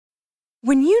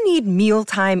When you need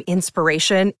mealtime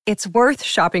inspiration, it's worth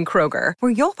shopping Kroger,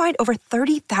 where you'll find over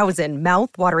 30,000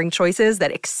 mouth-watering choices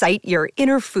that excite your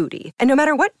inner foodie. And no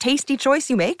matter what tasty choice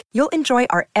you make, you'll enjoy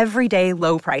our everyday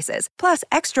low prices, plus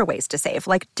extra ways to save,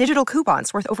 like digital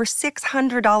coupons worth over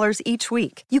 $600 each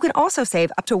week. You can also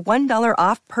save up to $1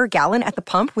 off per gallon at the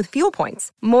pump with fuel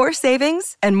points. More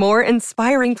savings and more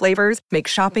inspiring flavors make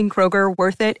shopping Kroger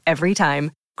worth it every time.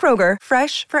 Kroger,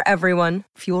 fresh for everyone.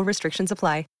 Fuel restrictions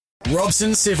apply.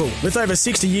 Robson Civil, with over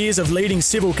 60 years of leading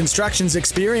civil constructions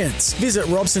experience. Visit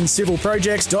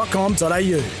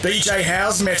robsoncivilprojects.com.au. BJ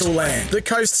Howes Metalland, the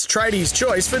coast's tradies'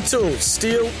 choice for tools,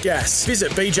 steel, gas.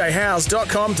 Visit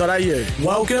bjhowes.com.au.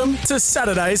 Welcome to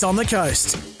Saturdays on the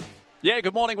Coast. Yeah,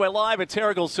 good morning. We're live at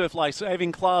Terrigal Surf Life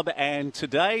Saving Club, and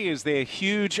today is their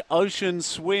huge ocean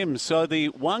swim. So the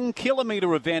 1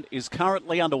 kilometre event is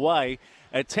currently underway.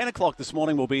 At 10 o'clock this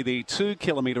morning will be the 2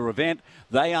 kilometre event.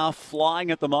 They are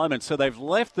flying at the moment. So they've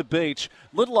left the beach.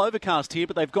 Little overcast here,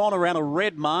 but they've gone around a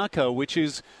red marker, which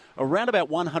is around about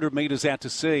 100 metres out to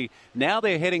sea. Now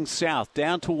they're heading south,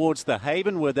 down towards the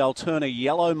Haven, where they'll turn a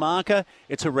yellow marker.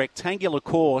 It's a rectangular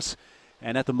course.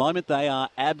 And at the moment, they are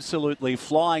absolutely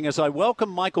flying. As I welcome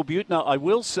Michael Butner, I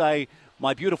will say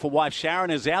my beautiful wife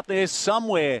Sharon is out there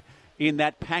somewhere in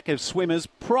that pack of swimmers,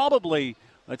 probably,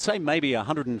 I'd say maybe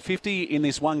 150 in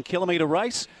this 1 kilometre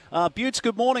race. Butts,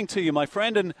 good morning to you, my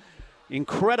friend, and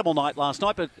incredible night last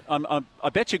night, but I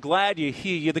bet you're glad you're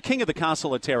here. You're the king of the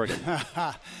castle at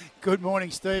Terrigal. Good morning,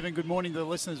 Steve, and good morning to the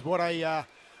listeners. What a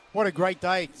great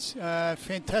day. It's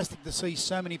fantastic to see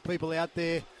so many people out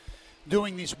there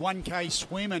doing this 1K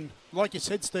swim, and like you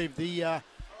said, Steve, the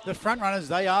front runners,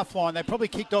 they are flying. They probably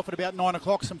kicked off at about 9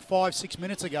 o'clock some 5-6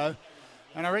 minutes ago,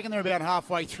 and I reckon they're about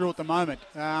halfway through at the moment.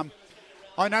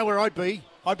 I know where I'd be.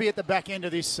 I'd be at the back end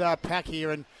of this pack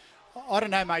here, and I don't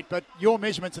know, mate, but your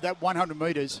measurements of that 100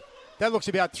 metres, that looks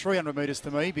about 300 metres to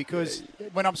me, because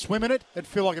when I'm swimming it, it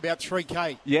feels like about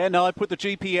 3K. Yeah, no, I put the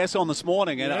GPS on this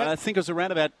morning, and I think it was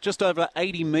around about just over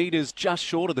 80 metres, just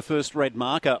short of the first red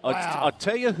marker. Wow. I'll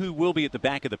tell you who will be at the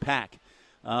back of the pack.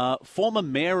 Former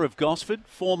Mayor of Gosford,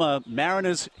 former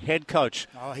Mariners head coach.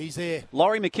 Oh, he's there.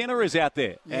 Laurie McKenna is out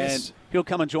there, Yes. and he'll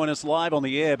come and join us live on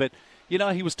the air, but you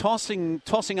know, he was tossing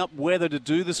up whether to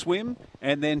do the swim,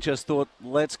 and then just thought,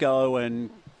 let's go and,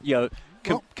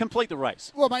 complete the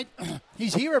race. Well, mate,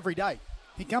 he's here every day.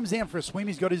 He comes down for a swim.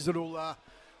 He's got his little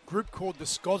group called the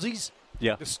Scozzies,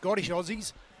 the Scottish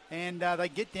Aussies, and they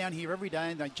get down here every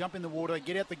day, and they jump in the water. They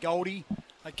get out the Goldie.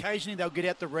 Occasionally, they'll get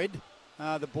out the red.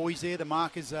 The boys there, the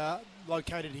markers are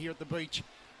located here at the beach.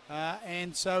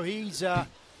 And so he's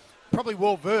probably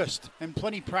well-versed and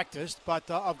plenty practiced, but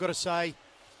I've got to say,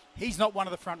 he's not one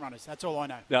of the front runners. That's all I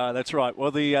know. That's right. Well,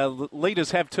 the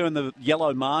leaders have turned the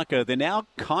yellow marker. They're now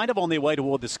kind of on their way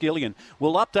toward the Skillion.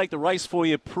 We'll update the race for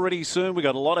you pretty soon. We've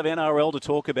got a lot of NRL to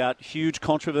talk about. Huge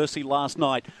controversy last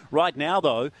night. Right now,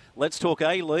 though, let's talk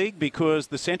A-League, because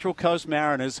the Central Coast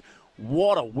Mariners,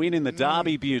 what a win in the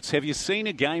Derby, Buttes. Have you seen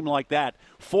a game like that?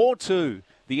 4-2.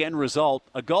 The end result.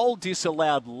 A goal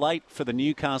disallowed late for the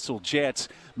Newcastle Jets.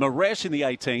 Maresh in the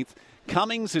 18th.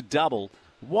 Cummings a double.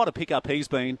 What a pickup he's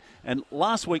been. And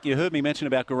last week you heard me mention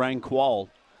about Geraint Quoll,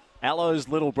 Allo's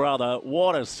little brother.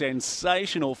 What a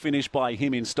sensational finish by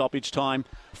him in stoppage time.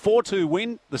 4-2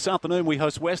 win. This afternoon we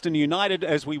host Western United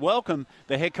as we welcome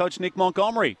the head coach Nick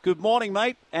Montgomery. Good morning,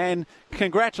 mate, and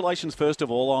congratulations first of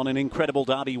all on an incredible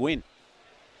Derby win.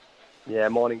 Yeah,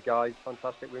 morning, guys.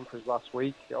 Fantastic win for us last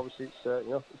week. Obviously,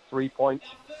 it's 3 points.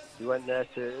 We went there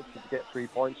to get 3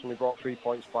 points, and we brought 3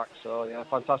 points back. So, yeah,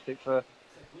 fantastic for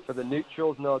the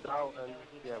neutrals, no doubt. And,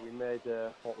 yeah, we made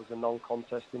what was a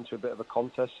non-contest into a bit of a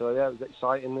contest. So, yeah, it was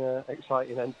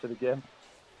exciting end to the game.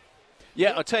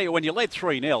 Yeah, I'll tell you, when you led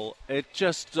 3-0, it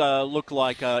just looked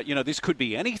like, this could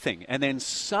be anything. And then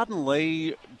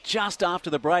suddenly, just after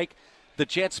the break, the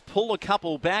Jets pull a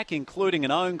couple back, including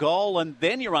an own goal, and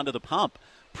then you're under the pump,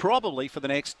 probably for the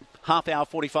next half hour,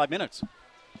 45 minutes.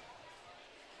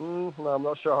 No, I'm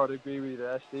not sure I'd agree with you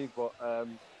there, Steve, but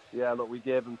yeah, look, we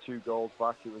gave them 2 goals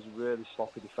back. It was really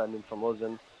sloppy defending from us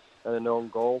and an own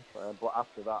goal. But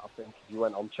after that, I think if you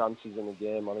went on chances in the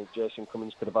game, I think Jason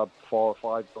Cummings could have had 4 or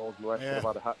 5 goals and the rest could have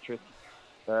had a hat-trick.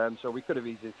 So we could have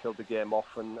easily killed the game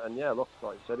off. And yeah, look,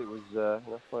 like I said, it was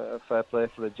a fair play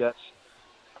for the Jets,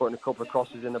 putting a couple of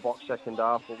crosses in the box second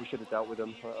half, but we should have dealt with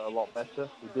them a lot better.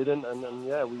 We didn't, and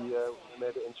yeah, we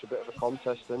made it into a bit of a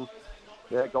contest, and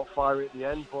yeah, it got fiery at the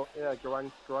end, but yeah,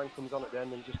 Geraint comes on at the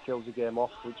end and just kills the game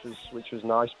off, which was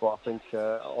nice. But I think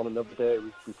on another day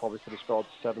we probably could have scored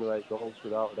 7 or 8 goals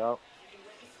without a doubt.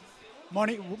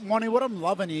 Monty, what I'm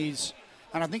loving is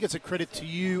and I think it's a credit to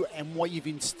you and what you've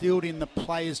instilled in the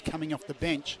players coming off the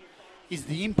bench, is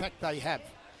the impact they have.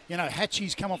 You know,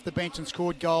 Hatchie's come off the bench and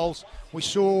scored goals. We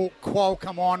saw Quoll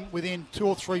come on within 2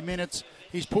 or 3 minutes.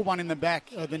 He's put one in the back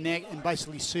of the net and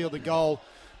basically sealed the goal.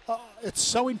 It's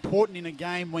so important in a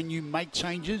game when you make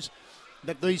changes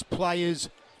that these players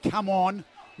come on.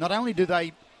 Not only do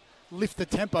they lift the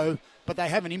tempo, but they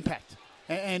have an impact.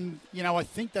 And you know, I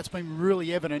think that's been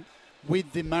really evident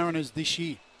with the Mariners this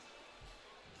year.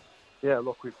 Yeah,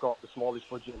 look, we've got the smallest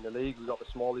budget in the league. We've got the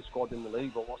smallest squad in the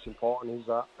league. But what's important is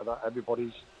that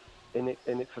everybody's in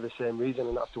it for the same reason,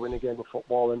 and that's to win a game of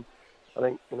football. And I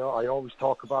think, you know, I always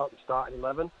talk about the starting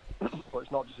 11, but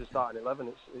it's not just the starting 11.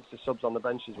 It's the subs on the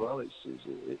bench as well.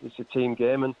 It's a team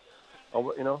game, and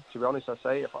you know, to be honest, I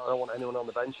don't want anyone on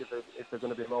the bench if they're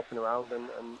going to be moping around and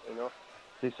you know,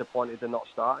 disappointed they're not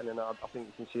starting. And I think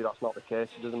you can see that's not the case.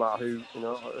 It doesn't matter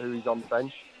who's on the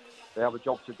bench. They have a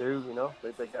job to do, you know.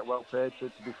 They get well paid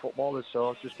to be footballers.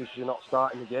 So just because you're not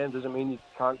starting the game doesn't mean you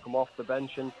can't come off the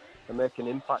bench and make an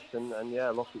impact. And yeah,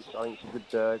 look, I think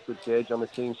it's a good gauge on the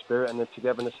team spirit and the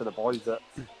togetherness of the boys, that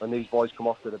when these boys come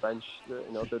off to the bench, you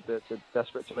know, they're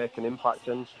desperate to make an impact.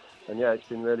 And yeah, it's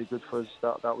been really good for us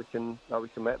that we can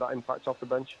make that impact off the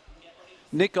bench.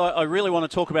 Nick, I really want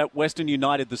to talk about Western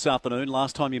United this afternoon.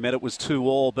 Last time you met it was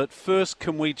 2-2. But first,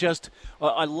 can we just...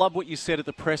 I love what you said at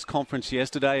the press conference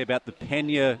yesterday about the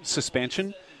Pena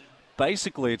suspension.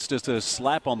 Basically, it's just a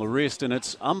slap on the wrist, and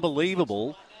it's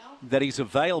unbelievable that he's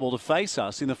available to face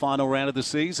us in the final round of the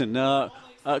season.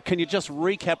 Can you just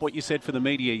recap what you said for the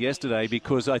media yesterday?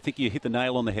 Because I think you hit the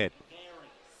nail on the head.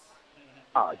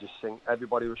 I just think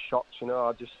everybody was shocked, you know.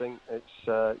 I just think it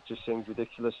just seems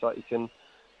ridiculous that you can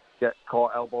get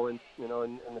caught elbowing, you know,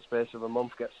 in the space of a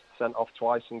month, get sent off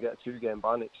twice and get a 2-game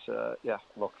ban. It's, yeah,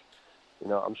 look, you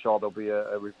know, I'm sure there'll be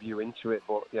a review into it,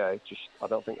 but yeah, I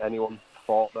don't think anyone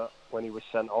thought that when he was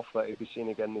sent off that he'd be seen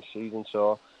again this season.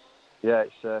 So yeah,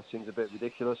 it seems a bit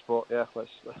ridiculous, but yeah, let's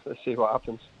see what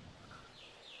happens.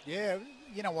 Yeah,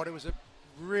 you know what, it was a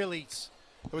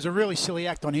really silly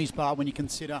act on his part when you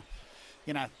consider,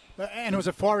 you know, and it was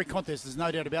a fiery contest, there's no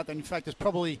doubt about that. In fact, it's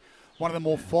probably one of the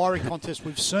more fiery contests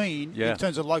we've seen in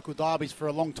terms of local derbies for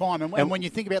a long time. And when you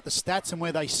think about the stats and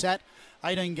where they sat,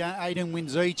 18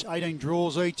 wins each, 18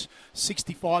 draws each,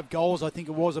 65 goals, I think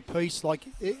it was, a piece. Like,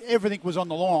 everything was on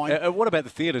the line. What about the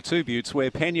theatre too, Butts,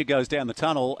 where Pena goes down the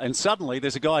tunnel and suddenly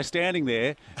there's a guy standing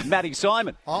there, Matty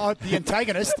Simon. Oh, the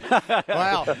antagonist.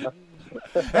 Wow.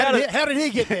 How did he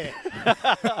get there?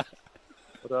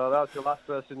 But that's the last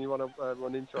person you want to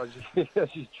run into as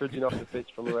you're trudging off the pitch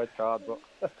from a red card.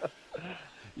 But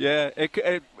yeah,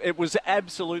 it was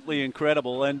absolutely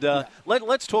incredible. And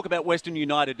let's talk about Western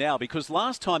United now, because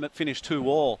last time it finished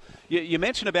 2-2. You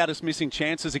mentioned about us missing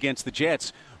chances against the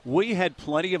Jets. We had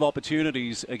plenty of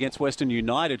opportunities against Western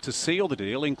United to seal the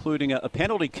deal, including a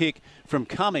penalty kick from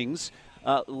Cummings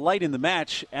late in the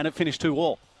match, and it finished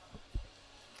 2-2.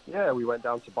 Yeah, we went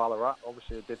down to Ballarat.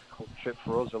 Obviously a difficult trip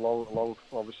for us, a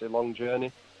long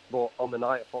journey. But on the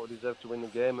night, I thought we deserved to win the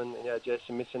game. And yeah,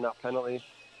 Jason missing that penalty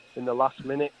in the last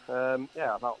minute. That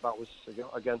was,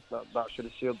 again, that should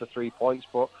have sealed the 3 points.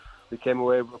 But we came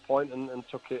away with a point and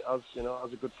took it as, you know,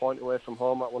 as a good point away from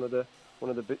home at one of the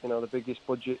the biggest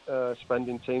budget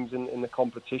spending teams in the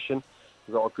competition.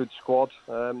 We've got a good squad.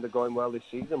 They're going well this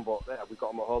season. But yeah, we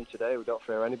got them at home today. We don't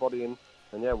fear anybody.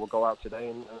 And yeah, we'll go out today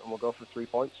and we'll go for 3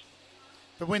 points.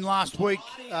 The win last week,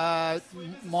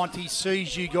 Monty,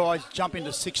 sees you guys jump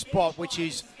into 6th spot, which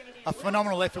is a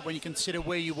phenomenal effort when you consider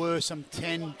where you were some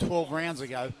 10, 12 rounds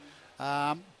ago.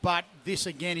 But this,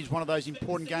 again, is one of those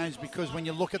important games because when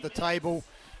you look at the table,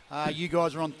 you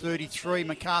guys are on 33,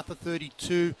 MacArthur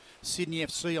 32, Sydney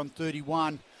FC on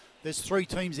 31. There's 3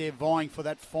 teams there vying for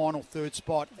that final 3rd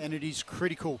spot, and it is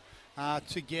critical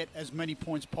to get as many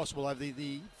points possible over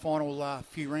the final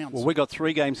few rounds. Well, we got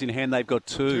 3 games in hand. They've got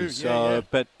 2. So,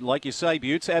 but like you say,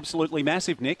 Butts, absolutely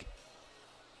massive, Nick.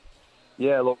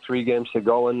 Yeah, look, 3 games to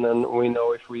go, and we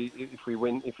know if we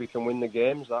can win the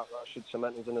games, that should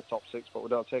cement us in the top 6. But we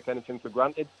don't take anything for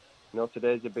granted. You know,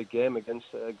 today's a big game against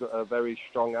a very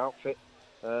strong outfit.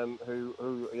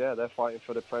 Who they're fighting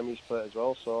for the Premier's plate as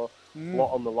well. So a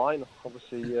lot on the line.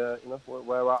 Obviously,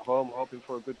 we're at home, hoping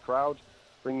for a good crowd.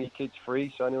 Bring your kids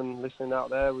free, so anyone listening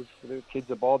out there with the kids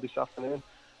aboard this afternoon,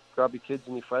 grab your kids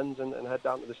and your friends and head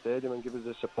down to the stadium and give us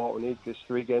the support we need, because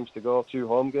 3 games to go, 2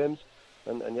 home games,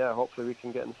 and hopefully we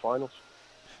can get in the finals.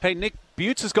 Hey, Nick,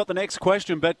 Butts has got the next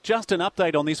question, but just an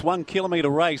update on this 1 kilometre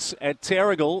race at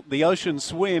Terrigal, the Ocean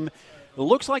Swim. It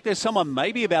looks like there's someone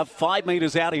maybe about 5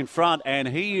 metres out in front, and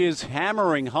he is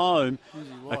hammering home.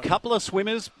 A couple of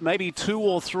swimmers, maybe 2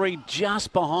 or 3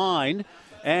 just behind,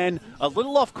 and a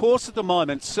little off course at the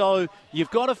moment. So you've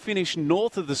got to finish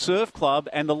north of the surf club,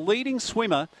 and the leading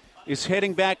swimmer is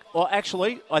heading back. Or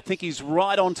actually, I think he's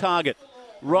right on target.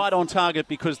 Right on target,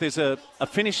 because there's a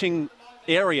finishing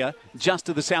area just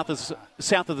to the south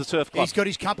of the surf club. He's got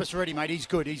his compass ready, mate. He's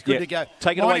good. He's good to go.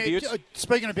 Take it away, Butts.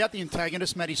 Speaking about the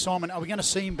antagonist, Matty Simon, are we going to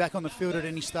see him back on the field at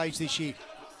any stage this year?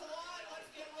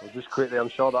 Well, just quickly, I'm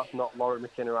sure that's not Laurie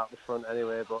McKenna out the front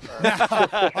anyway, but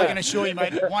I can assure you,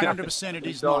 mate, 100% it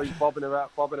is not. He's bobbing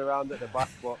around at the back,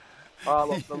 but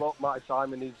look, Matty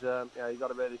Simon, he's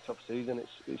got a really tough season.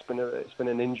 It's been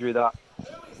an injury that,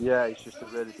 it's just a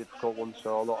really difficult one.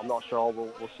 So look, I'm not sure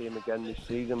we'll see him again this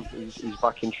season. He's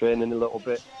back in training a little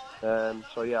bit. We're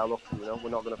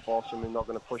not going to force him. We're not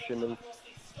going to push him, and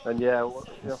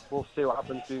we'll see what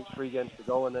happens. 3 games to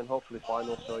go, and then hopefully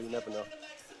final. So you never know.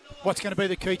 What's going to be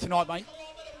the key tonight, mate?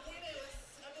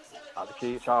 The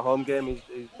key, it's our home game.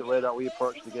 Is the way that we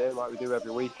approach the game, like we do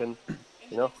every week, and.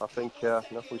 I think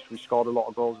we scored a lot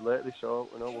of goals lately, so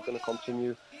we're going to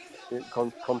continue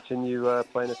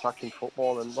playing attacking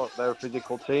football. And look, they're a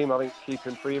physical team. I think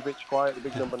keeping Prijovic quiet, the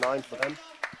big number 9 for them,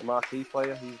 the marquee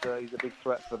player, he's a big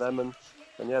threat for them. And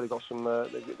they've got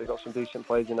some decent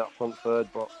players in that front third.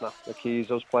 But the key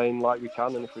is us playing like we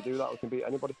can, and if we do that, we can beat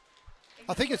anybody.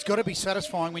 I think it's got to be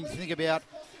satisfying when you think about,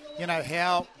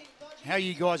 how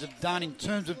you guys have done in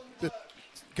terms of the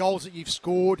goals that you've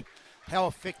scored. How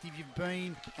effective you've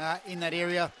been in that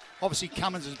area. Obviously,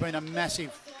 Cummins has been a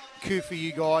massive coup for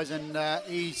you guys, and I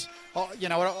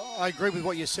agree with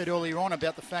what you said earlier on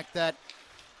about the fact that,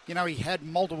 he had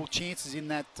multiple chances in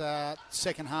that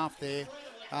second half there,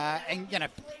 and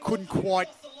couldn't quite,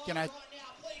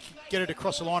 get it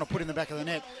across the line or put it in the back of the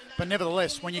net. But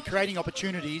nevertheless, when you're creating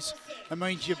opportunities, it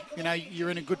means you're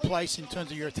in a good place in terms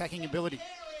of your attacking ability.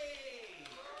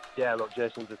 Yeah, look,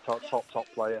 Jason's a top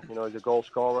player. He's a goal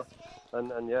scorer. And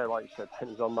like you said,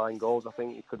 he's on 9 goals. I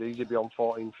think he could easily be on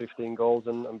 14, 15 goals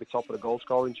and be top of the goal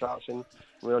scoring charts. And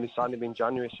we only signed him in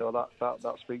January, so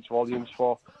that speaks volumes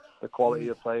for the quality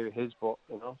of player he is. But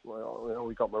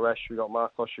we got Maresh, we got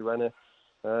Marcos Urena,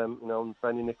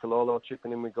 Benny Nicololo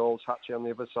chipping in with goals, Hatchie on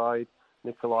the other side,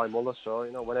 Nikolai Muller. So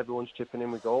when everyone's chipping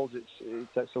in with goals,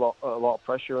 it takes a lot of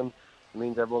pressure, and it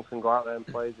means everyone can go out there and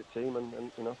play as a team.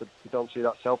 And you don't see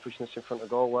that selfishness in front of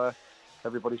goal where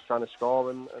everybody's trying to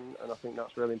score, and I think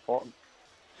that's really important.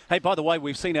 Hey, by the way,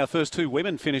 we've seen our first 2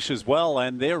 women finish as well,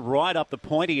 and they're right up the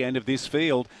pointy end of this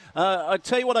field. I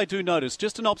tell you what I do notice,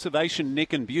 just an observation,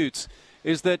 Nick and Butts,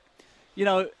 is that,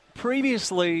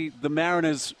 previously the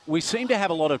Mariners, we seem to have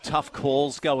a lot of tough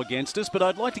calls go against us, but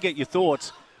I'd like to get your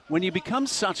thoughts. When you become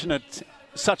such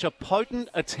a potent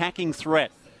attacking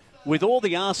threat, with all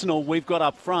the arsenal we've got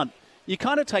up front, you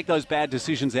kind of take those bad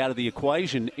decisions out of the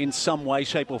equation in some way,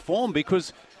 shape or form,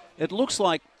 because it looks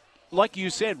like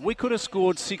you said, we could have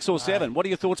scored 6 or 7. What are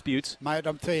your thoughts, Butts? Mate,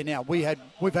 I'm telling you now, we've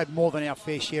had more than our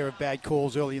fair share of bad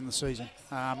calls early in the season.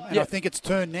 I think it's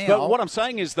turned now. But what I'm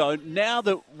saying is, though, now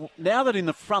that in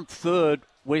the front third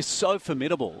we're so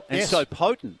formidable and so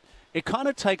potent, it kind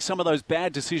of takes some of those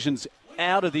bad decisions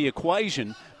out of the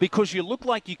equation, because you look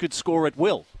like you could score at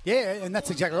will. Yeah, and that's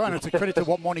exactly right. And it's a credit to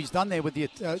what Monty's done there with the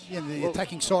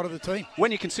attacking side of the team.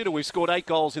 When you consider we've scored 8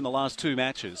 goals in the last 2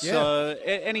 matches. Yeah. So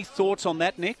any thoughts on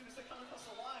that, Nick?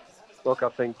 Look, I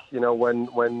think,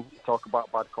 when talk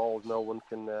about bad calls, no one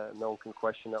can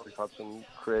question that we've had some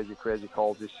crazy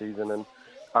calls this season, and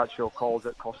actual calls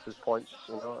that cost us points,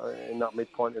 in that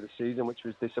midpoint of the season, which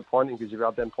was disappointing, because if we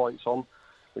had them points on,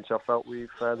 which I felt we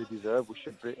fairly deserved, we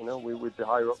should be, we'd be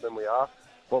higher up than we are.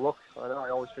 But look, I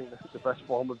always think that the best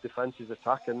form of defence is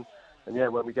attack, and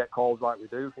when we get calls like we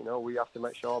do, we have to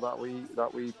make sure that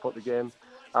we put the game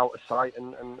out of sight,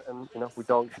 and we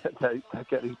don't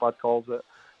get these bad calls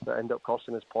that end up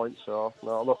costing us points. So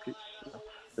no, look, it's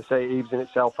they say it evens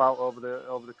itself out over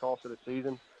the course of the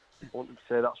season. I wouldn't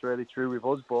say that's really true with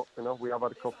us, but we have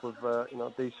had a couple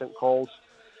of decent calls.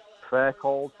 Fair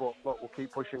calls, but look, we'll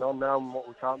keep pushing on now, and what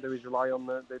we can't do is rely on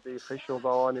the officials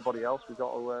or anybody else. We've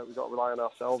got to rely on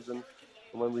ourselves, and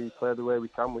when we play the way we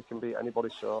can beat anybody.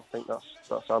 So I think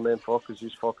that's our main focus,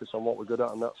 just focus on what we're good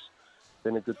at, and that's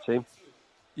been a good team.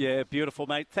 Yeah, beautiful,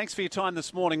 mate. Thanks for your time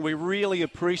this morning. We really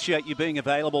appreciate you being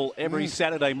available every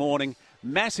Saturday morning.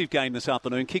 Massive game this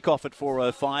afternoon. Kick-off at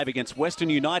 4:05 against Western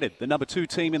United, the number 2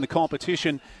 team in the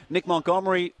competition. Nick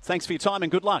Montgomery, thanks for your time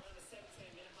and good luck.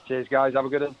 Cheers, guys. Have a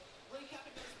good one.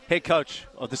 Head coach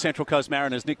of the Central Coast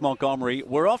Mariners, Nick Montgomery.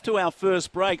 We're off to our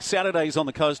first break. Saturdays on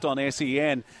the Coast on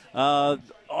SEN.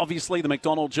 obviously, the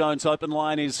McDonald Jones open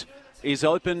line is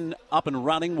open, up and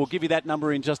running. We'll give you that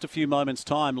number in just a few moments'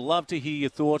 time. Love to hear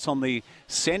your thoughts on the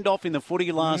send-off in the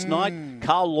footy last night.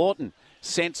 Carl Lawton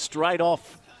sent straight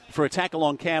off for a tackle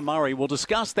on Cam Murray. We'll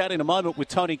discuss that in a moment with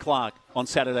Tony Clark on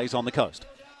Saturdays on the Coast.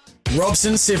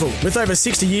 Robson Civil, with over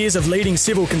 60 years of leading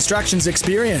civil constructions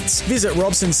experience. Visit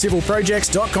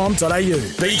robsoncivilprojects.com.au.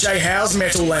 BJ Howes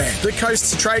Metal Land, the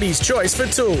coast's tradies' choice for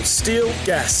tools, steel,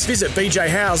 gas. Visit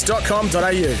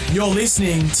bjhowes.com.au. You're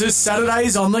listening to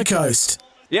Saturdays on the Coast.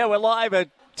 Yeah, we're live at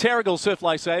Terrigal Surf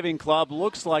Lake Saving Club.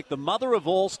 Looks like the mother of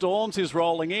all storms is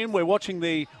rolling in. We're watching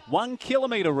the 1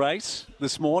 kilometre race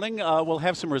this morning. We'll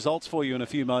have some results for you in a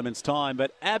few moments' time,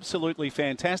 but absolutely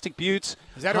fantastic. Buttes.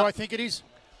 Is that who I think it is?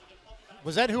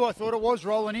 Was that who I thought it was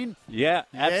rolling in? Yeah.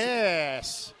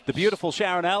 Yes. The beautiful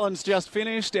Sharon Allen's just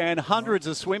finished, and hundreds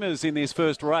of swimmers in this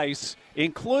first race,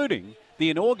 including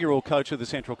the inaugural coach of the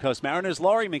Central Coast Mariners.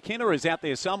 Laurie McKenna is out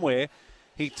there somewhere.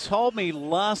 He told me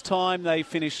last time they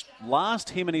finished last,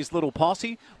 him and his little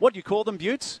posse. What do you call them,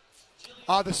 Buttes?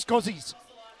 The Scozzies.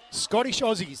 Scottish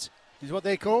Aussies is what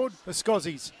they're called, the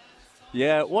Scozzies.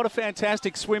 Yeah, what a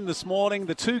fantastic swim this morning.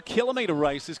 The 2 kilometre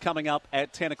race is coming up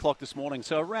at 10 o'clock this morning,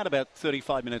 so around about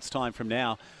 35 minutes' time from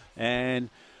now. And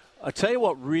I tell you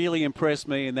what really impressed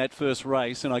me in that first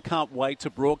race, and I can't wait to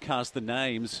broadcast the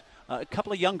names, a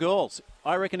couple of young girls,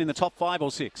 I reckon in the top 5 or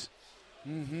 6.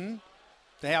 Mm-hmm.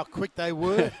 How quick they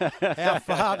were, how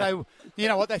far they... You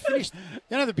know what, they finished...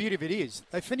 You know the beauty of it is,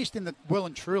 they finished in the well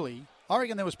and truly... I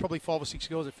reckon there was probably 5 or 6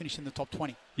 girls that finished in the top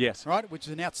 20. Yes. Right, which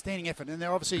is an outstanding effort. And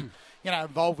they're obviously,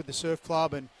 involved with the surf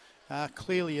club and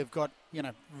clearly have got,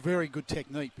 very good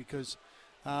technique because,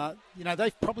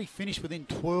 they've probably finished within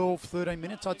 12, 13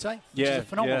 minutes, I'd say. Which is a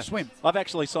phenomenal swim. I've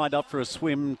actually signed up for a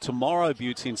swim tomorrow,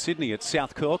 Buttes, in Sydney at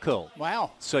South Curl.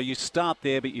 Wow. So you start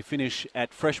there, but you finish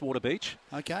at Freshwater Beach.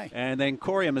 Okay. And then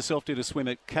Corey and myself did a swim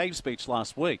at Caves Beach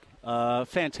last week.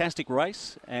 Fantastic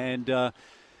race. And...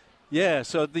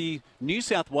 so the New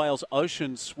South Wales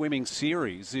Ocean Swimming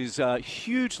Series is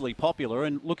hugely popular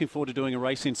and looking forward to doing a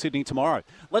race in Sydney tomorrow.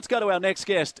 Let's go to our next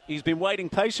guest. He's been waiting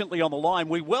patiently on the line.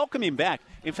 We welcome him back.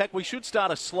 In fact, we should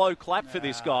start a slow clap for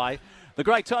this guy. The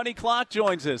great Tony Clark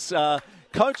joins us,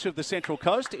 coach of the Central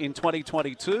Coast in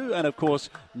 2022 and, of course,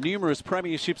 numerous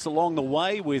premierships along the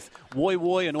way with Woy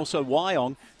Woy and also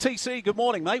Wyong. TC, good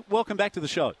morning, mate. Welcome back to the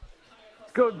show.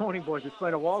 Good morning, boys. It's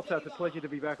been a while, so it's a pleasure to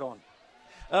be back on.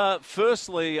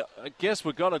 Firstly, I guess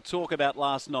we've got to talk about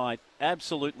last night.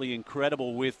 Absolutely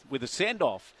incredible with a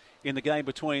send-off in the game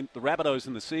between the Rabbitohs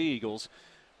and the Sea Eagles.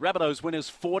 Rabbitohs winners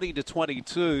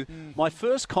 40-22. My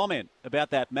first comment about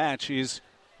that match is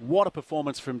what a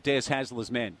performance from Des Hasler's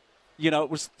men. It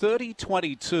was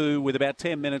 30-22 with about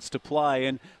 10 minutes to play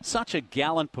and such a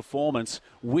gallant performance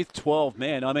with 12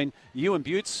 men. I mean, you and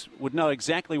Buttes would know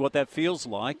exactly what that feels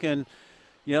like. And,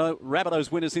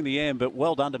 Rabbitohs winners in the end, but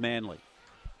well done to Manly.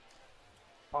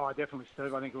 Oh, definitely,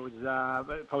 Steve. I think it was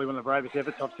probably one of the bravest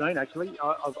efforts I've seen, actually.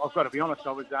 I've got to be honest,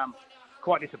 I was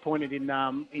quite disappointed in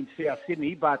South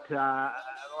Sydney, but I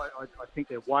think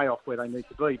they're way off where they need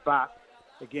to be. But,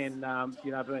 again,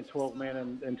 being 12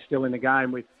 men and still in the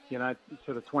game with,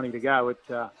 sort of 20 to go,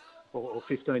 or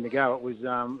 15 to go, it was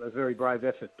a very brave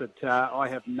effort. But I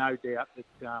have no doubt that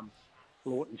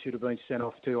Lawton should have been sent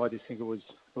off too. I just think it was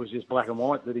just black and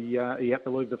white that he had to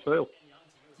leave the field.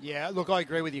 Yeah, look, I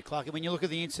agree with you, Clark. When you look at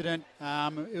the incident,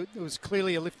 it was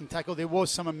clearly a lift and tackle. There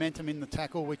was some momentum in the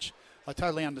tackle, which I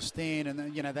totally understand.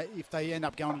 And, if they end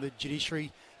up going to the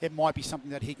judiciary, it might be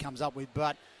something that he comes up with.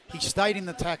 But he stayed in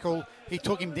the tackle. He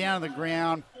took him down to the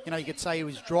ground. You could say he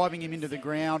was driving him into the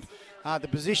ground. The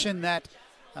position that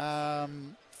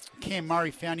Cam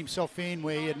Murray found himself in,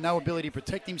 where he had no ability to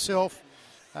protect himself.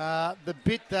 The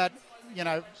bit that,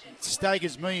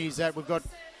 staggers me is that we've got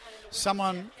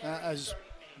someone as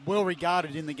well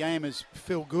regarded in the game as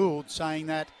Phil Gould saying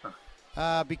that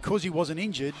because he wasn't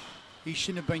injured, he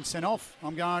shouldn't have been sent off.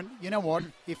 I'm going, you know what?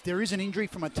 If there is an injury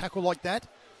from a tackle like that,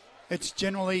 it's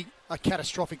generally a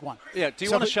catastrophic one. Yeah. Do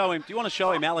you want to show him? Do you want to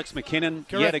show him Alex McKinnon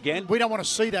yet again? We don't want to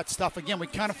see that stuff again. We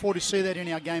can't afford to see that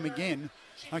in our game again.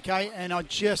 Okay, and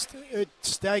it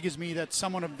staggers me that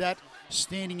someone of that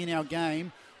standing in our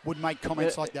game would make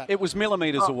comments like that. It was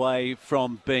millimetres away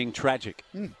from being tragic.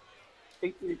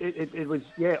 It was,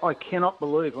 I cannot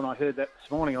believe when I heard that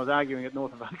this morning. I was arguing at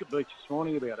North Avoca Beach this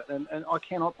morning about it, and I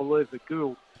cannot believe that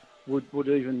Gould would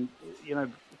even,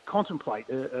 contemplate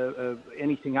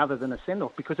anything other than a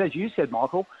send-off. Because as you said,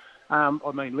 Michael,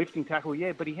 lifting tackle,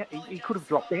 but he could have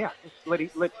dropped out.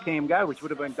 Just let Cam go, which would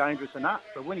have been dangerous enough.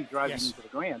 But when he drove him into the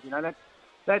ground,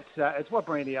 that's it's what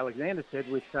Brandy Alexander said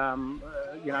with, it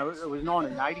was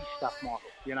 1980 stuff, Michael.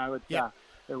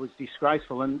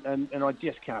 disgraceful, and I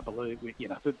just can't believe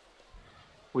that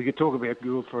we could talk about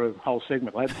Gould for a whole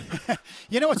segment, lads.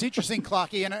 You know what's interesting,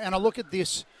 Clarkie, and I look at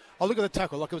this. I look at the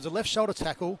tackle. Like, it was a left shoulder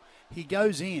tackle. He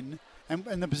goes in,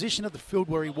 and the position of the field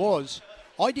where he was,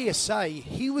 I dare say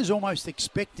he was almost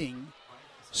expecting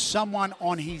someone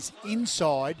on his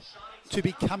inside to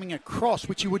be coming across,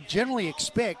 which you would generally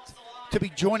expect to be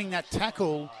joining that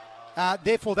tackle.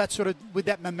 Therefore, that sort of, with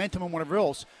that momentum and whatever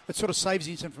else, it sort of saves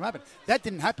the incident from happening. That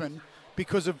didn't happen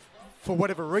for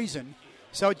whatever reason.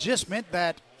 So it just meant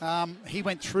that he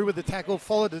went through with the tackle,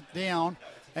 followed it down,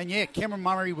 and Cameron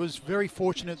Murray was very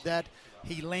fortunate that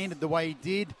he landed the way he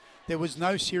did. There was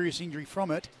no serious injury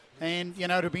from it, and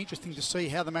it'll be interesting to see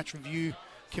how the match review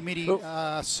committee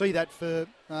see that for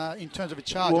in terms of a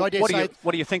charge. Well,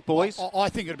 what do you think, boys? I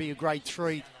think it'll be a grade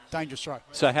 3 dangerous throw.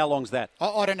 So how long's that?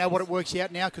 I don't know what it works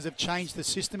out now because they've changed the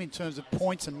system in terms of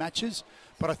points and matches,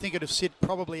 but I think it'll sit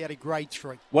probably at a grade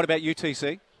 3. What about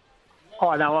UTC?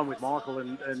 Oh no, I'm with Michael,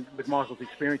 and with Michael's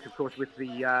experience, of course, with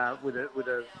the with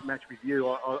a match review,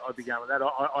 I'd be going with that.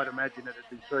 I'd imagine it'd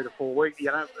be 3 to 4 weeks. I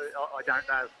don't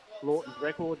know Lawton's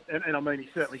record, and I mean he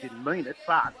certainly didn't mean it,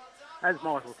 but as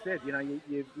Michael said,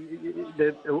 it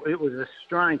was a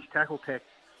strange tackle tech,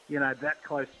 that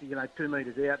close, 2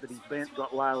 metres out that his bent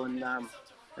got low and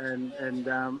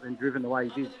driven the way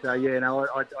he did. So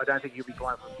I don't think he'll be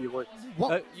playing for a few weeks.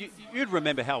 You'd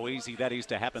remember how easy that is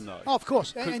to happen, though. Oh, of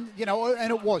course, and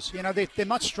it was. They're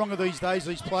much stronger these days.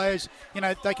 These players,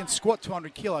 they can squat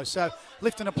 200 kilos. So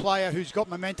lifting a player who's got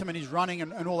momentum and is running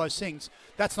and all those things,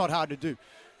 that's not hard to do.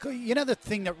 The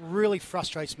thing that really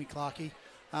frustrates me, Clarkie,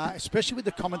 especially with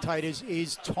the commentators,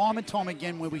 is time and time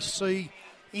again where we see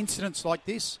incidents like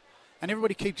this, and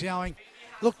everybody keeps going,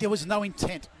 look, there was no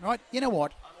intent, right? You know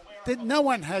what? No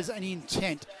one has any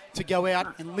intent to go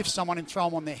out and lift someone and throw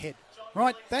them on their head,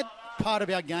 right? That part of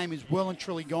our game is well and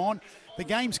truly gone. The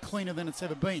game's cleaner than it's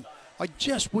ever been. I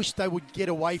just wish they would get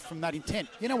away from that intent.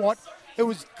 You know what? It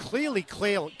was clearly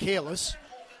careless,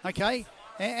 okay,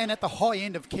 and at the high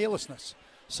end of carelessness.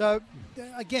 So,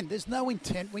 again, there's no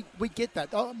intent. We get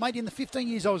that. Mate, in the 15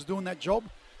 years I was doing that job,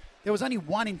 there was only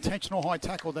one intentional high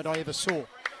tackle that I ever saw.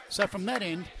 So from that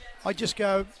end, I just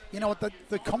go, you know what,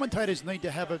 the commentators need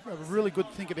to have a really good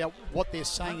think about what they're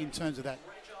saying in terms of that.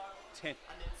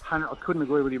 I couldn't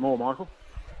agree with you more, Michael.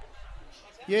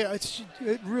 Yeah,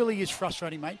 it really is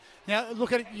frustrating, mate. Now,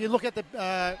 you look at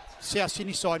the South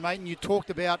Sydney side, mate, and you talked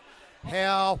about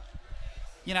how,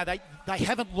 they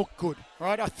haven't looked good,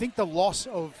 right? I think the loss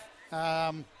of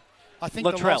Latrell. I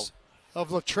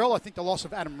think the loss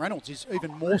of Adam Reynolds is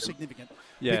even more significant.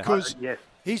 Yeah. Because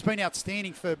he's been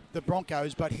outstanding for the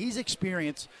Broncos, but his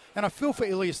experience, and I feel for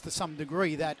Ilias to some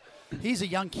degree, that he's a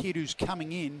young kid who's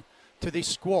coming in to this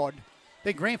squad.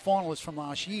 They're grand finalists from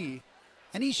last year,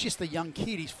 and he's just a young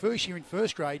kid. He's first year in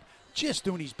first grade, just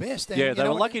doing his best. And, they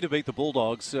were lucky to beat the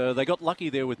Bulldogs. They got lucky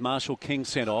there with Marshall King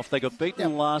sent off. They got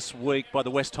beaten last week by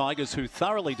the West Tigers, who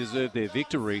thoroughly deserved their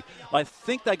victory. I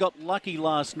think they got lucky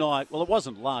last night. Well, it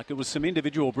wasn't luck. It was some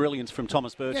individual brilliance from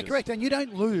Thomas Burgess. Yeah, correct. And you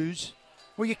don't lose.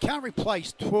 Well, you can't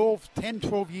replace 10,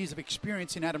 12 years of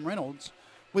experience in Adam Reynolds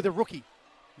with a rookie.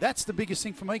 That's the biggest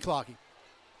thing for me, Clarkie.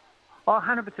 Oh,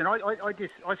 100%.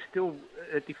 I still,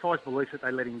 it defies belief that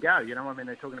they let him go.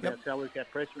 They're talking about salary cap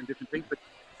pressure and different things,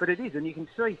 but it is, and you can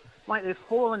see, mate, they've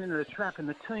fallen into the trap, and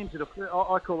the teams that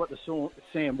I call it the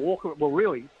Sam Walker. Well,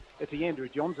 really, it's the Andrew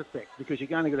Johns effect, because you're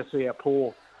going to see how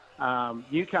poor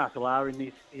Newcastle are in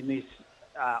this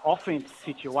offense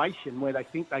situation where they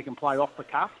think they can play off the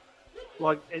cuff.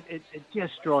 Like, it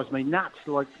just drives me nuts.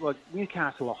 Like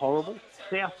Newcastle are horrible,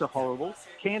 Souths are horrible,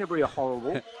 Canterbury are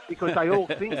horrible, because they all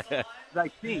think,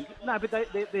 no, but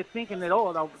they're thinking that,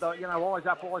 they'll eyes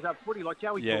up footy, like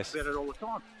Joey talks about it all the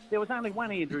time. There was only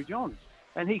one Andrew Johns,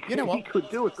 and he could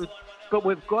do it, but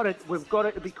we've got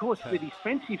it, because the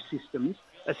defensive systems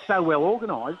are so well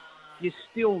organised, you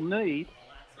still need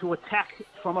to attack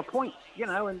from a point,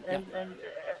 and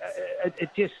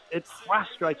it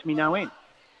frustrates me no end.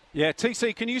 Yeah,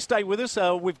 TC, can you stay with us?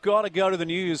 We've got to go to the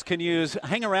news. Can you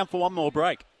hang around for one more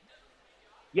break?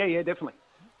 Yeah, definitely.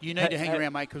 You need to hang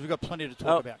around, mate, because we've got plenty to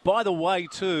talk about. By the way,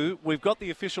 too, we've got the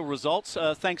official results,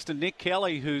 thanks to Nick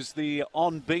Kelly, who's the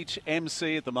on-beach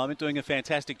MC at the moment, doing a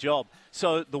fantastic job.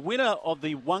 So the winner of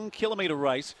the 1 kilometre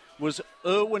race was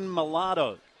Erwin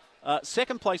Malado.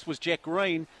 Second place was Jack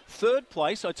Green. Third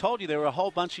place, I told you there were a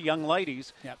whole bunch of young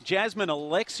ladies. Yep. Jasmine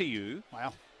Alexiou.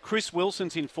 Wow. Chris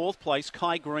Wilson's in fourth place,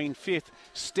 Kai Green fifth,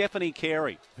 Stephanie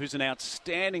Carey, who's an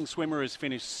outstanding swimmer, has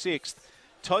finished sixth,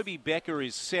 Toby Becker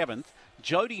is seventh,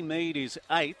 Jodie Mead is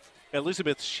eighth,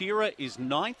 Elizabeth Shearer is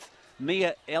ninth,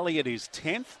 Mia Elliott is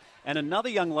 10th, and another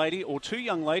young lady, or two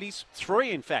young ladies,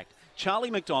 three in fact,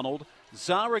 Charlie McDonald,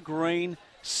 Zara Green,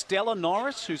 Stella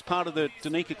Norris, who's part of the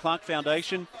Danica Clark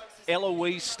Foundation,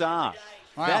 Eloise Starr.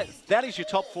 Wow. That is your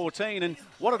top 14, and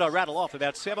what did I rattle off?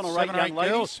 About seven or eight young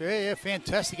ladies? Girls. Yeah,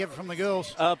 fantastic effort from the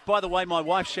girls. By the way, my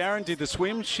wife Sharon did the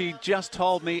swim. She just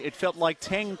told me it felt like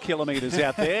 10 kilometres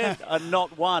out there,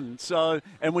 not one. So,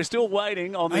 and we're still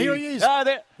waiting on the... Here he is.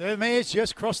 The mare's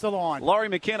just crossed the line. Laurie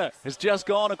McKenna has just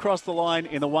gone across the line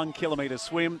in the 1 kilometre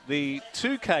swim. The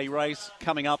 2K race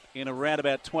coming up in around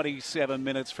about 27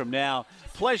 minutes from now.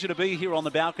 Pleasure to be here on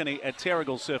the balcony at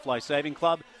Terrigal Surf Life Saving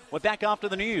Club. We're back after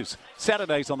the news.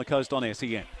 Saturdays on the Coast on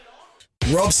SEN.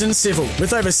 Robson Civil,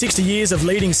 with over 60 years of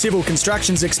leading civil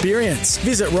constructions experience.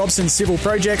 Visit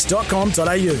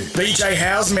robsoncivilprojects.com.au. BJ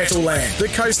Howes Metal Land, the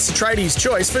coast's tradies'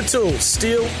 choice for tools,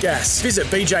 steel, gas. Visit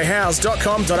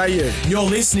bjhowes.com.au. You're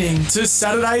listening to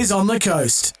Saturdays on the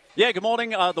Coast. Yeah, good morning.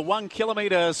 The 1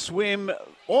 kilometre swim,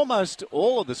 almost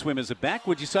all of the swimmers are back.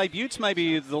 Would you say, Butts,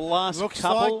 maybe the last Looks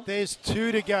couple? like there's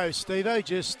 2 to go, Steve-o.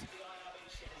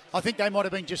 I think they might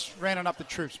have been just rounding up the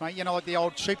troops, mate. You know, like the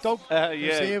old sheepdog?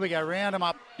 Yeah. So here we go, round them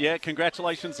up. Yeah,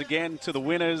 congratulations again to the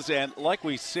winners. And like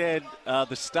we said,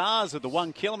 the stars of the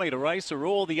 1 kilometre race are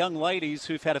all the young ladies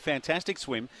who've had a fantastic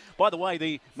swim. By the way,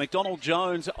 the McDonald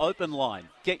Jones Open line.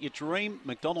 Get your dream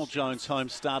McDonald Jones home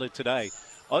started today.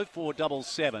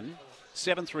 0477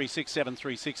 736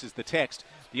 736 is the text.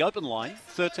 The open line,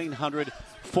 1300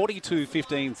 42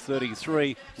 15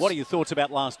 33. What are your thoughts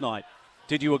about last night?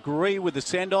 Did you agree with the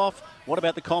send-off? What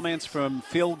about the comments from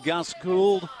Phil Gus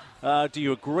Gould? Do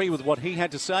you agree with what he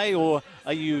had to say, or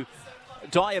are you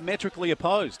diametrically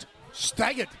opposed?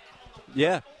 Staggered.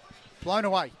 Yeah. Blown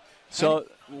away. So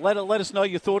let us know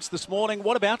your thoughts this morning.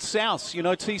 What about South? You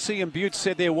know, TC and Butts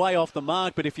said they're way off the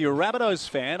mark, but if you're a Rabbitohs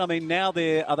fan, I mean, now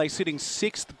are they sitting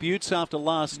 6th, Butts, after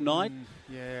last night?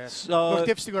 Yeah. So, look,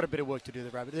 they've still got a bit of work to do, the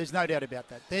Rabbitohs. There's no doubt about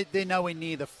that. They're nowhere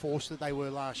near the force that they were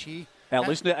last year. Our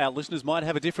listeners might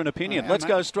have a different opinion. Let's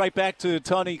go straight back to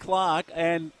Tony Clark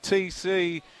and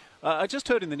TC. I just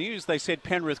heard in the news they said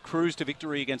Penrith cruised to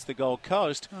victory against the Gold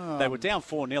Coast. They were down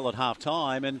 4-0 at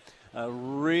half-time, and a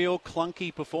real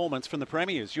clunky performance from the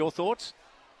Premiers. Your thoughts?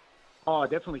 Oh,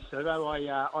 definitely, Steve.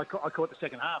 I caught the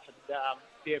second half, and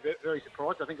very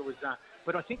surprised. I think it was,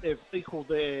 but I think they've equalled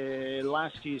their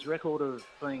last year's record of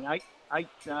being eight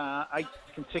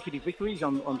consecutive victories.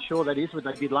 I'm sure that is what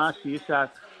they did last year. So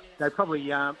they probably,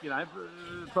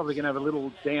 probably going to have a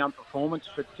little down performance.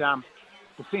 But the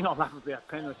thing I love about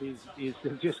Penrith is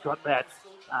they've just got that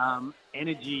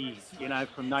energy,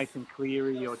 from Nathan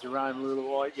Cleary or Jerome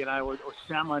Lillewhite, or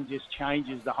someone just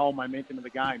changes the whole momentum of the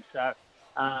game. So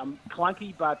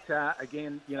clunky, but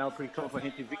again, a pretty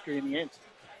comprehensive victory in the end.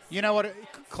 You know what,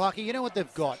 Clarkie, you know what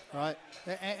they've got, right?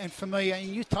 And for me, and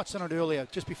you touched on it earlier,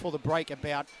 just before the break,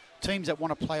 about teams that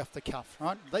want to play off the cuff,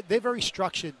 right? They're very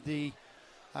structured, the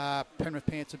Penrith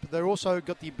Panthers, but they've also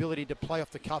got the ability to play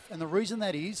off the cuff. And the reason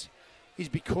that is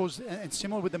because, and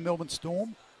similar with the Melbourne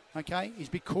Storm, okay, is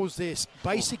because their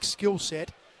basic skill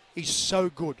set is so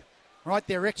good, right?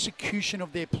 Their execution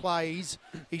of their plays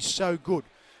is so good.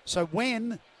 So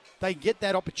when they get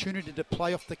that opportunity to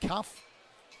play off the cuff,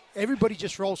 everybody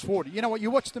just rolls forward. You know what?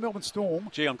 You watch the Melbourne Storm.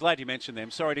 Gee, I'm glad you mentioned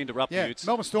them. Sorry to interrupt you.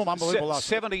 Melbourne Storm, unbelievable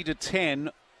last 70-10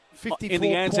 in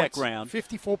the Anzac round.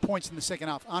 54 points in the second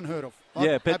half. Unheard of.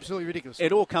 Yeah, but absolutely ridiculous.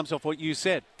 It all comes off what you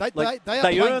said.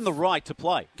 They earn the right to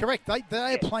play. Correct.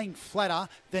 They are playing flatter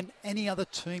than any other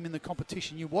team in the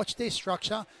competition. You watch their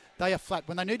structure, they are flat.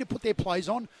 When they need to put their plays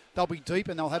on, they'll be deep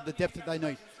and they'll have the depth that they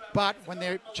need. But when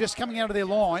they're just coming out of their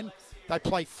line, they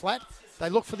play flat. They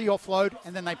look for the offload,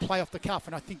 and then they play off the cuff.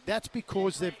 And I think that's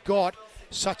because they've got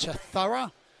such a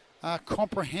thorough,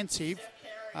 comprehensive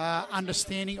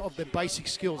understanding of the basic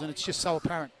skills, and it's just so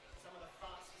apparent.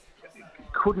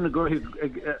 Couldn't agree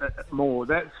more.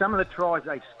 Some of the tries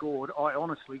they scored, I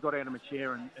honestly got out of my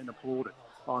chair and applauded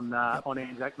on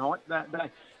Anzac night.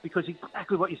 Because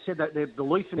exactly what you said, that their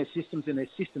belief in their systems and their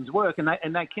systems work, and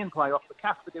they can play off the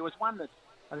cuff. But there was one that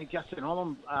I think Justin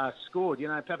Holland scored.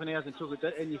 Pappenhausen took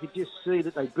it, and you could just see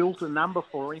that they built a number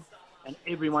for him, and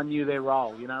everyone knew their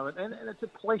role. And it's a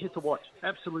pleasure to watch.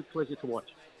 Absolute pleasure to watch.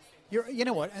 You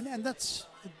know what? And that's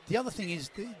the other thing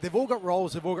is they've all got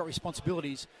roles, they've all got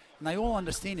responsibilities, and they all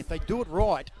understand if they do it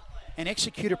right and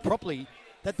execute it properly,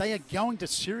 that they are going to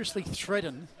seriously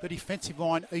threaten the defensive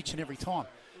line each and every time.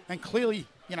 And clearly,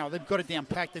 they've got it down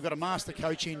packed. They've got a master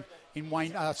coach in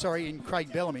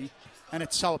Craig Bellamy, and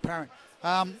it's so apparent.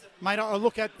 Mate, I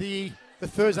look at the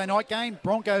Thursday night game,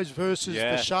 Broncos versus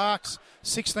the Sharks,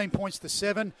 16 points to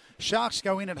 7. Sharks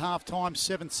go in at halftime,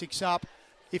 7-6 up.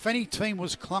 If any team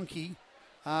was clunky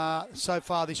so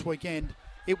far this weekend,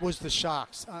 it was the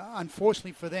Sharks.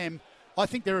 Unfortunately for them, I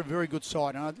think they're a very good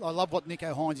side, and I love what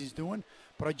Nico Hines is doing,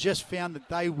 but I just found that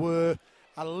they were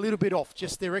a little bit off.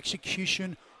 Just their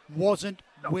execution wasn't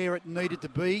where it needed to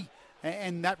be,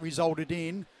 and that resulted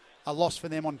in a loss for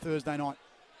them on Thursday night.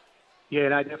 Yeah,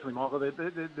 no, definitely, Michael.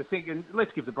 The thing, and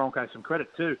let's give the Broncos some credit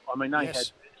too. I mean, they had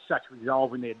such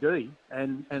resolve in their D,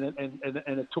 and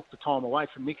it took the time away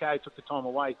from Nico, took the time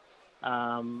away,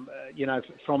 from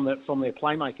their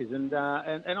playmakers, and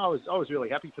I was really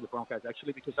happy for the Broncos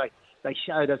actually, because they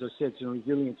showed, as I said, some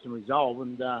resilience and resolve,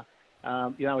 and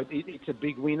it's a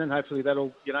big win, and hopefully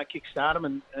that'll kickstart them,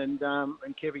 and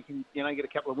Kevy can get a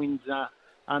couple of wins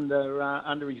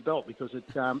under his belt, because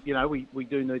it's we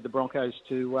do need the Broncos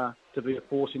to be a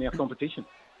force in our competition.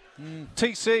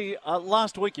 TC,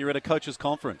 last week you were at a coaches'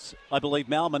 conference. I believe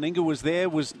Mal Meninga was there.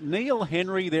 Was Neil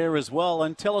Henry there as well?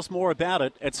 And tell us more about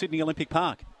it at Sydney Olympic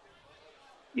Park.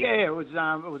 Yeah, it was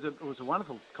a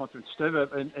wonderful conference, Steve.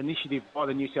 An initiative by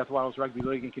the New South Wales Rugby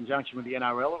League in conjunction with the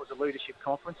NRL. It was a leadership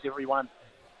conference. Everyone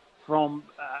from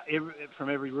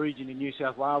every region in New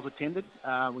South Wales attended.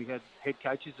 We had head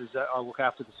coaches, as I look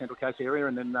after the Central Coast area,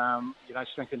 and then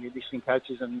strength and conditioning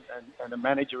coaches and a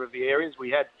manager of the areas. We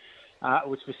had. It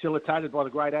was facilitated by the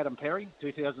great Adam Perry,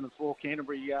 2004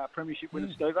 Canterbury Premiership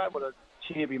winner, Steve. What a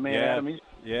champion man Adam is.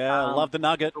 Yeah, I love the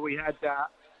nugget. We had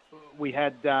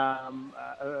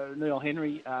Neil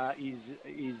Henry is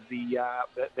the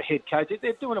head coach.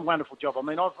 They're doing a wonderful job. I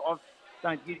mean,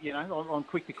 I'm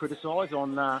quick to criticise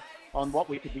on what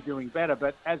we could be doing better,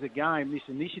 but as a game, this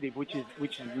initiative, which is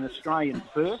an Australian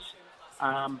first.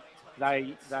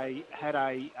 They had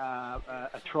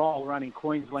a trial run in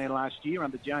Queensland last year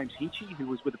under James Hinchy, who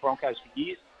was with the Broncos for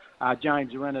years.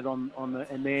 James ran it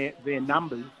and their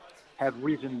numbers have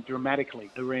risen dramatically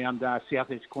around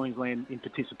southeast Queensland in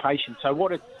participation. So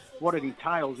what it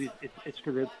entails is it's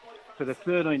for the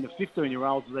 13 to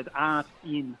 15-year-olds that aren't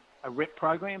in a rep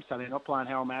program, so they're not playing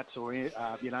Harold Matts or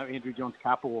Andrew Johns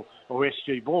Cup or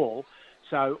SG Ball.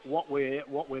 So what we're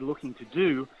looking to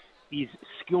do is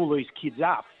skill these kids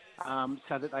up.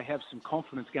 So that they have some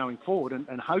confidence going forward,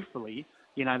 and hopefully,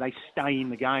 they stay in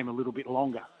the game a little bit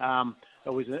longer. It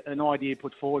was an idea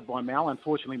put forward by Mal.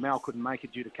 Unfortunately, Mal couldn't make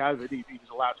it due to COVID. He was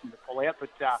the last one to pull out.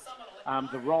 But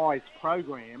the RISE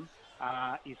program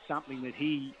is something that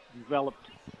he developed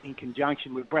in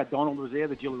conjunction with Brad Donald was there,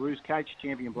 the Jillaroos coach,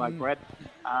 champion bloke Brad,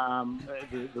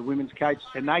 the women's coach,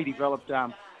 and they developed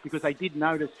because they did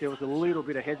notice there was a little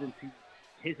bit of hesitancy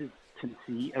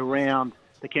around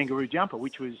the kangaroo jumper,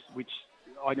 which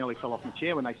I nearly fell off my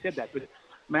chair when they said that. But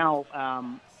Mal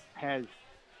has,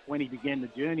 when he began the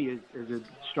journey as an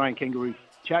Australian kangaroo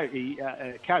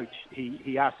coach,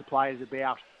 he asked the players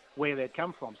about where they'd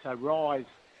come from. So RISE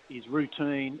is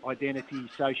routine, identity,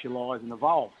 socialise and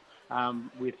evolve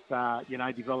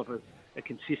develop a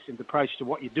consistent approach to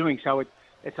what you're doing. So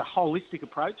it's a holistic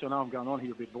approach. I know I'm going on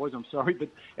here a bit, boys, I'm sorry, but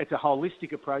it's a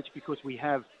holistic approach because we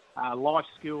have life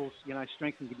skills,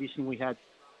 strength and conditioning. We had,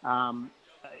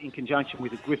 in conjunction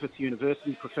with the Griffith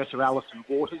University, Professor Alison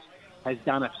Waters has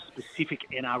done a specific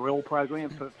NRL program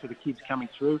for the kids coming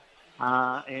through.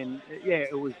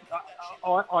 It was.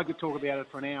 I could talk about it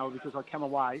for an hour because I come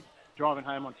away driving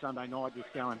home on Sunday night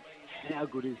just going, how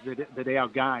good is that our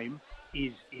game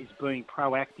is being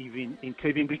proactive in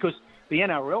keeping, because the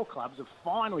NRL clubs have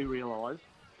finally realised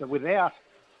that without,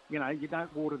 you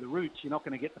don't water the roots, you're not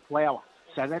going to get the flower.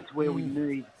 So that's where we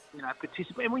need,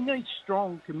 participate. And we need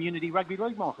strong community rugby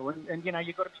league, Michael. And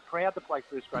you've got to be proud to play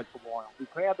first grade for a while. Be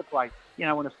proud to play,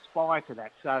 and aspire to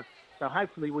that. So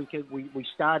hopefully we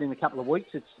start in a couple of weeks.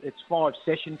 It's 5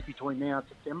 sessions between now and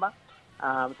September.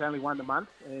 It's only one a month,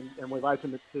 and we've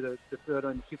opened it to the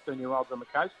 13 to 15-year-olds on the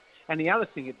coast. And the other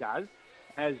thing it does,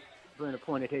 as being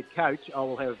appointed head coach, I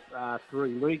will have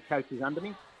 3 league coaches under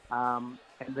me. And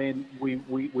then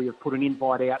we have put an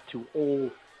invite out to all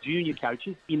junior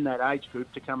coaches in that age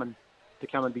group to come and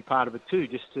be part of it too,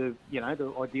 just to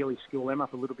ideally skill them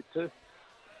up a little bit too.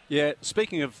 Yeah,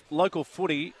 speaking of local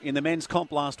footy, in the men's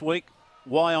comp last week,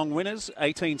 Wyong winners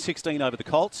 18-16 over the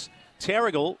Colts,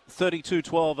 Terrigal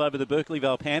 32-12 over the Berkeley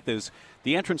Vale Panthers,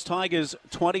 the Entrance Tigers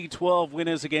 20-12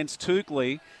 winners against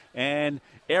Toukley, and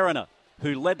Erina,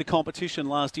 who led the competition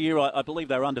last year. I believe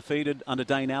they were undefeated under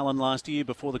Dane Allen last year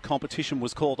before the competition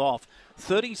was called off.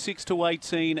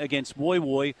 36-18 against Woy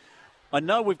Woy. I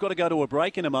know we've got to go to a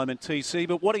break in a moment, TC,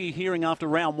 but what are you hearing after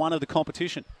round 1 of the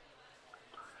competition?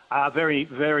 Very,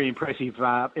 very impressive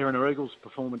Erina Eagles'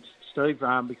 performance, Steve,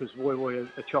 because Woy Woy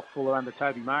are chock full under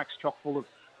Toby Marks, chock full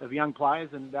of young players,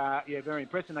 and very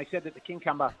impressive. And they said that the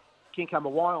Kincumber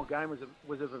Kincumber Wyong game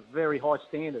was of a very high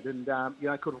standard, and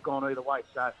could have gone either way.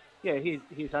 So yeah,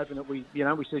 here's hoping that we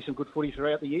see some good footy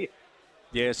throughout the year.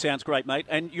 Yeah, sounds great, mate.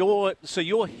 And you're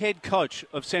head coach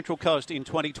of Central Coast in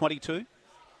 2022.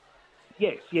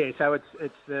 Yes, yeah. So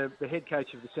it's the head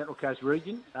coach of the Central Coast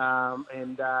region,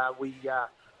 and we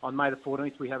on May the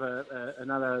 14th we have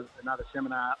another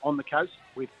seminar on the coast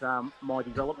with my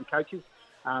development coaches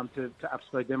to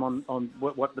upspeed them on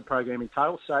what the program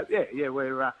entails. So yeah,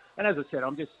 we're and as I said,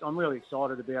 I'm really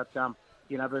excited about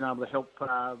being able to help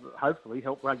hopefully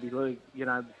help rugby league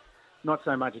not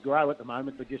so much grow at the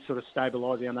moment, but just sort of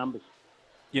stabilise our numbers.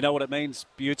 You know what it means,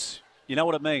 Butts? You know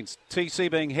what it means?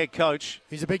 TC being head coach.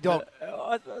 He's a big dog.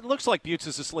 It looks like Butts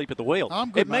is asleep at the wheel.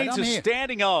 I'm good, it means mate. a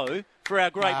standing O for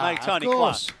our great mate, Tony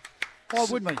Clark. Clark. Why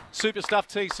wouldn't we? Super stuff,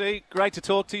 TC. Great to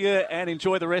talk to you, and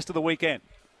enjoy the rest of the weekend.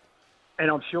 And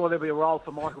I'm sure there'll be a role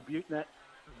for Michael Butten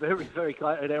very, very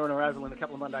close at Erin Oval in a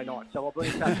couple of Monday nights. So I'll be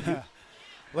in touch.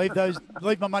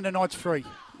 Leave my Monday nights free.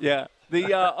 Yeah.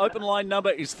 The open line number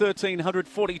is 1300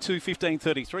 42 15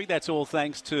 33. That's all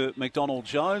thanks to McDonald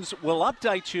Jones. We'll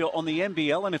update you on the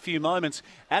NBL in a few moments.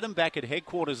 Adam back at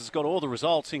headquarters has got all the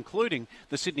results, including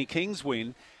the Sydney Kings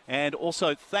win. And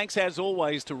also thanks, as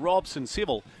always, to Robson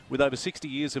Civil. With over 60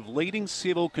 years of leading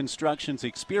civil constructions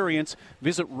experience,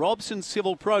 visit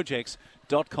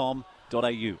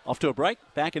robsoncivilprojects.com.au. Off to a break.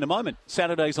 Back in a moment.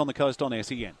 Saturdays on the Coast on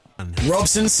SEN.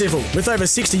 Robson Civil, with over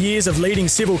 60 years of leading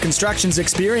civil constructions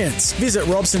experience. Visit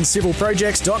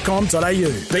robsoncivilprojects.com.au.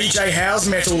 BJ Howes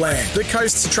Metal Land, the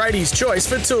coast's tradies' choice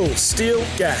for tools, steel,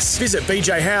 gas. Visit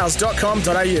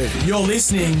bjhowes.com.au. You're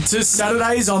listening to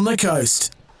Saturdays on the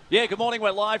Coast. Yeah, good morning. We're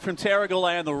live from Terrigal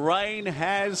and the rain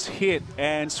has hit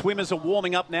and swimmers are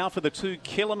warming up now for the 2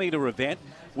 kilometre event.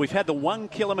 We've had the 1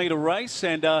 kilometre race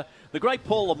and the great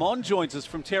Paul Lamond joins us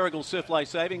from Terrigal Surf Lake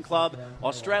Saving Club,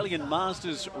 Australian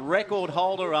Masters record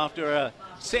holder after a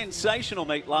sensational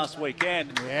meet last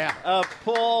weekend. Yeah.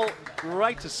 Paul,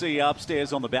 great to see you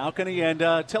upstairs on the balcony and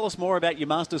tell us more about your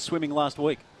Masters swimming last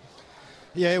week.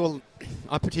 Yeah, well,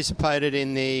 I participated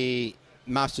in the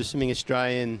Masters Swimming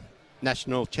Australian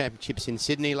National Championships in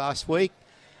Sydney last week,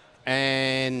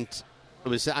 and it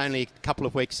was only a couple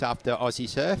of weeks after Aussie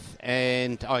Surf,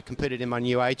 and I competed in my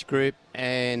new age group,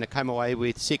 and I came away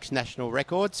with 6 national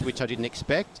records, which I didn't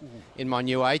expect in my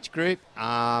new age group.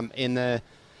 In the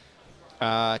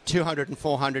 200 and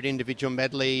 400 individual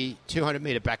medley, 200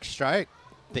 metre backstroke.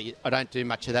 I don't do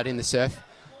much of that in the surf,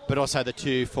 but also the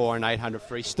 2, 4 and 800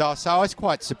 freestyle. So I was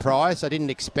quite surprised. I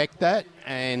didn't expect that,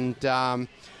 and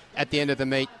at the end of the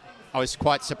meet, I was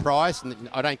quite surprised, and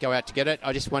I don't go out to get it.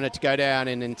 I just wanted to go down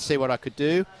and see what I could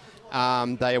do.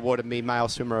 They awarded me male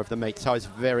swimmer of the meet, so I was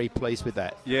very pleased with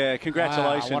that. Yeah,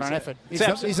 congratulations. Wow, what an effort.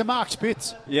 He's a Mark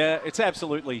Spitz. Yeah, it's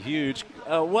absolutely huge.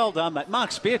 Well done, mate.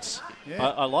 Mark Spitz. Yeah.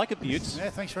 I like it, Butts. Yeah,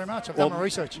 thanks very much. I've done my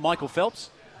research. Michael Phelps.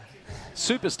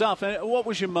 Super stuff. And what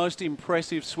was your most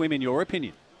impressive swim, in your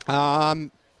opinion?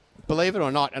 Believe it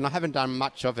or not, and I haven't done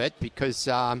much of it because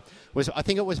I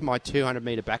think it was my 200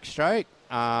 metre backstroke.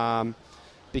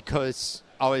 Because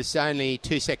I was only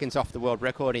 2 seconds off the world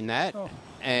record in that,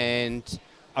 and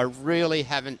I really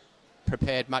haven't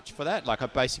prepared much for that. Like,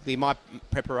 my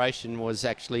preparation was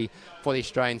actually for the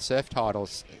Australian surf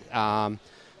titles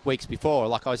weeks before.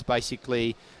 Like, I was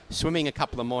basically swimming a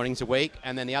couple of mornings a week,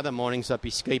 and then the other mornings I'd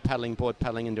be ski paddling, board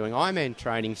paddling, and doing Ironman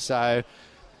training. So,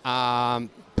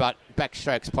 but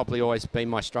backstroke's probably always been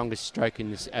my strongest stroke,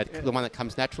 the one that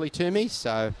comes naturally to me.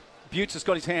 So. Butts has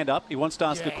got his hand up. He wants to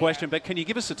ask a question, but can you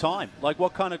give us a time? Like,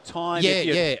 what kind of time? Yeah, if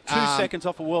you're 2 seconds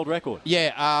off a world record.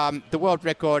 Yeah, the world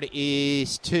record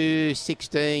is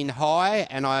 2:16 high,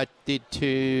 and I did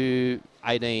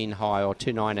 2:18 high, or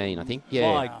 2:19, I think.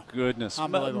 Yeah. My goodness.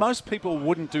 Most people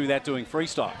wouldn't do that doing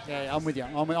freestyle. Yeah, I'm with you.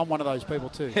 I'm one of those people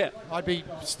too. Yeah. I'd be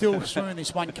still swimming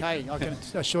this 1K, I can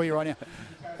assure you right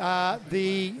now.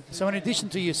 So in addition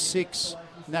to your 6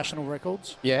 national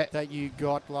records that you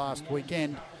got last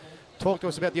weekend, talk to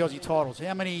us about the Aussie titles.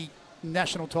 How many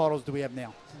national titles do we have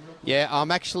now? Yeah,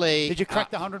 I'm actually... Did you crack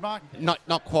the 100 mark?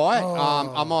 Not quite.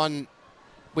 I'm on,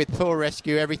 with pool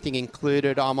rescue, everything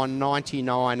included, I'm on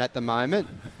 99 at the moment.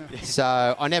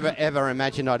 So I never, ever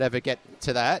imagined I'd ever get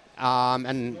to that.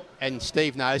 And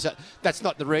Steve knows that that's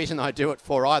not the reason I do it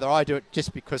for either. I do it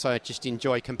just because I just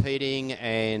enjoy competing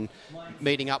and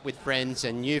meeting up with friends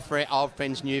and old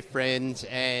friends, new friends,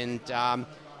 and...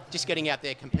 just getting out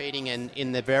there competing and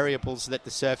in the variables that the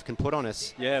surf can put on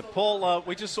us. Yeah, Paul,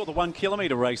 we just saw the 1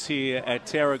 kilometre race here at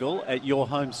Terrigal at your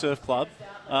home surf club.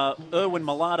 Erwin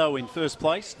Millardo in first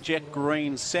place, Jet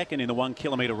Green second in the 1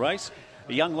 kilometre race.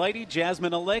 A young lady,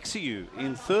 Jasmine Alexiou,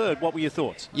 in third. What were your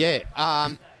thoughts? Yeah,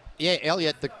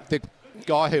 Elliot, the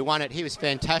guy who won it, he was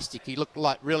fantastic. He looked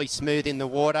like really smooth in the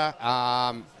water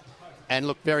and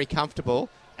looked very comfortable.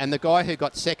 And the guy who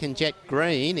got second, Jet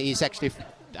Green, is actually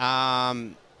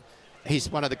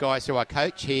he's one of the guys who I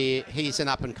coach here. He's an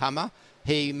up-and-comer.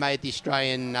 He made the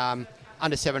Australian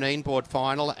under-17 board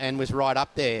final and was right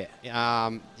up there.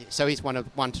 So he's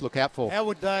one to look out for. How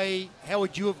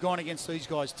would you have gone against these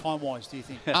guys time-wise, do you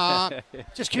think?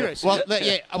 Just curious. Well,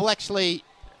 actually,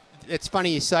 it's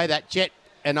funny you say that. Jet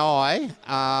and I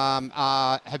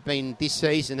have been this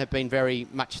season very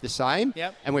much the same.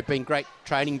 Yep. And we've been great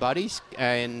training buddies.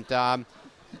 But I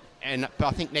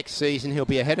think next season he'll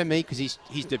be ahead of me because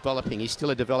he's developing. He's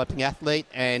still a developing athlete,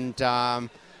 and I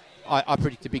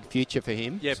predict a big future for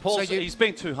him. Yeah, Paul, he's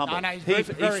been too humble. No, he's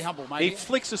very humble, mate. He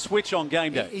flicks a switch on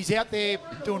game day. He's out there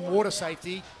doing water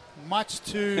safety, much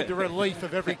to the relief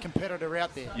of every competitor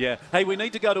out there. Yeah. Hey, we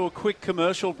need to go to a quick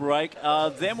commercial break.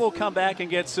 Then we'll come back and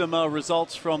get some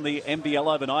results from the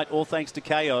NBL overnight, all thanks to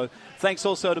KO. Thanks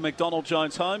also to McDonald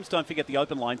Jones Homes. Don't forget the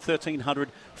open line, 1300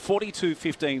 42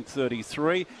 15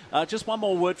 33. Just one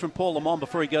more word from Paul Lamont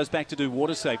before he goes back to do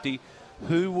water safety.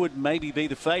 Who would maybe be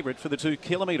the favourite for the 2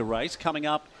 kilometre race coming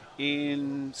up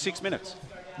in 6 minutes?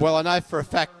 Well, I know for a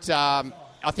fact I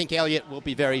think Elliot will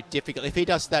be very difficult. If he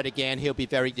does that again, he'll be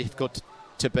very difficult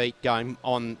to beat going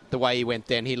on the way he went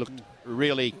then. He looked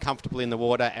really comfortable in the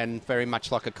water and very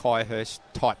much like a Kai Hurst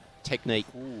type technique.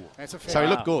 Ooh, that's a fair. So he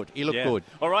looked good. Good.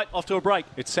 All right, off to a break.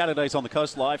 It's Saturdays on the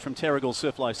Coast live from Terrigal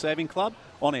Surf Life Saving Club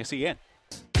on SEN.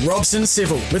 Robson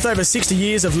Civil, with over 60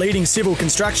 years of leading civil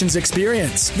constructions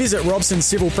experience. Visit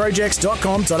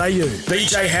robsoncivilprojects.com.au.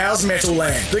 BJ Howes Metal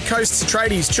Land, the coast's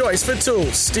tradies' choice for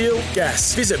tools, steel,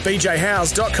 gas. Visit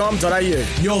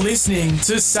bjhowes.com.au. You're listening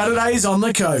to Saturdays on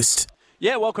the Coast.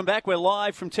 Yeah, welcome back. We're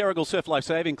live from Terrigal Surf Life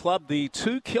Saving Club. The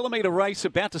 2 kilometre race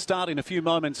about to start in a few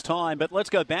moments' time. But let's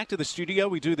go back to the studio.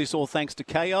 We do this all thanks to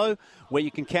KO, where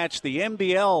you can catch the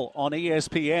NBL on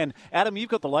ESPN. Adam, you've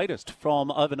got the latest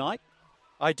from overnight.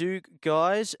 I do,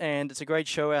 guys, and it's a great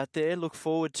show out there. Look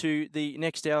forward to the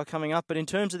next hour coming up. But in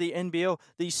terms of the NBL,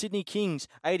 the Sydney Kings,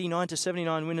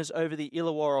 89-79 winners over the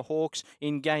Illawarra Hawks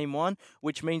in Game 1,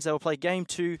 which means they will play Game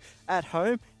 2 at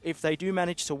home. If they do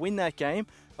manage to win that game,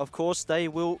 of course, they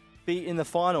will be in the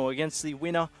final against the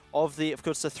winner of the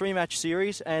 3-match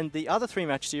series. And the other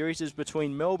 3-match series is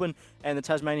between Melbourne and the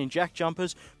Tasmanian Jack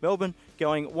Jumpers. Melbourne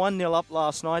going 1-0 up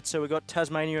last night, so we've got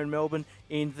Tasmania and Melbourne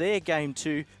in their Game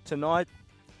 2 tonight.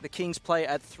 The Kings play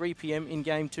at 3 p.m. in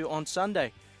Game 2 on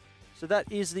Sunday. So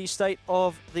that is the state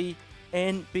of the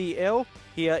NBL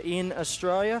here in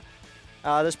Australia.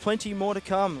 There's plenty more to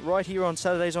come right here on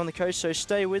Saturdays on the Coast, so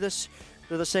stay with us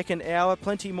for the second hour.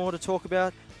 Plenty more to talk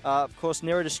about. Of course,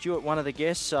 Nerida Stewart, one of the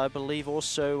guests. I believe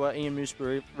also Ian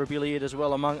Moose-Rebillard as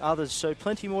well, among others. So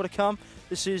plenty more to come.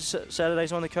 This is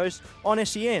Saturdays on the Coast on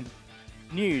SEN.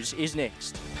 News is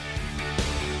next.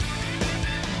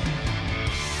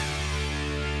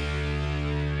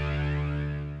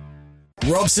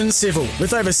 Robson Civil,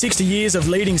 with over 60 years of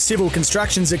leading civil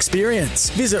constructions experience.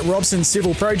 Visit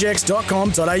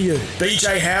robsoncivilprojects.com.au.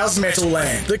 BJ Howes Metal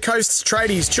Land, the coast's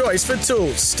tradies' choice for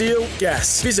tools, steel,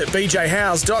 gas. Visit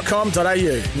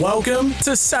bjhowes.com.au. Welcome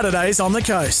to Saturdays on the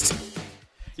Coast.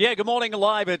 Yeah, good morning,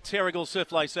 live at Terrigal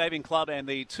Surf Life Saving Club, and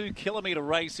the 2 kilometre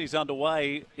race is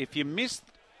underway. If you missed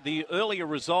the earlier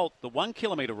result, the 1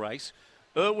 kilometre race,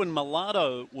 Erwin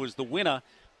Mulatto was the winner,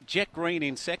 Jet Green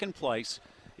in second place.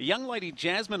 A young lady,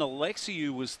 Jasmine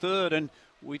Alexiou, was third, and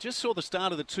we just saw the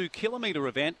start of the 2 kilometre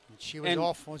event. She was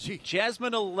off, wasn't she?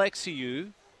 Jasmine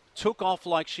Alexiou took off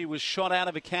like she was shot out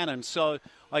of a cannon. So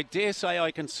I dare say I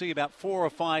can see about 4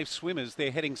 or 5 swimmers. They're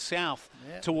heading south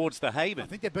towards the Haven. I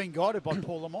think they're being guided by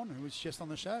Paul Lamont, who was just on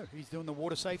the show. He's doing the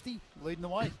water safety, leading the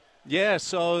way. Yeah,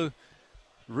 so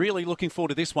really looking forward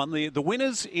to this one. The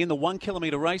winners in the 1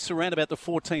 kilometre race are around about the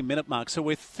 14-minute mark, so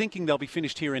we're thinking they'll be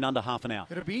finished here in under half an hour.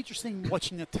 It'll be interesting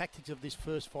watching the tactics of these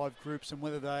first 5 groups and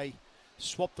whether they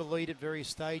swap the lead at various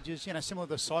stages, similar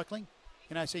to cycling.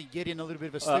 So you get in a little bit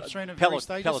of a slipstream at various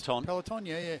stages. Peloton,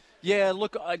 yeah. Yeah,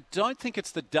 look, I don't think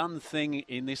it's the done thing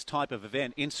in this type of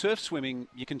event. In surf swimming,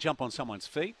 you can jump on someone's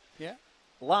feet. Yeah.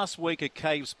 Last week at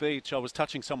Caves Beach, I was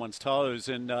touching someone's toes,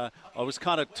 and I was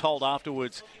kind of told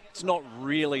afterwards it's not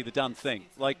really the done thing.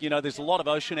 There's a lot of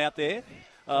ocean out there.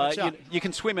 You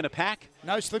can swim in a pack.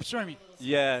 No slipstreaming.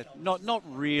 Yeah, not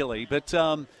really. But,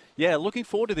 Yeah, looking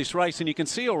forward to this race, and you can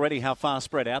see already how far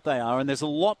spread out they are, and there's a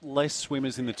lot less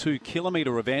swimmers in the 2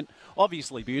 kilometre event,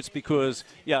 obviously, Butts, because,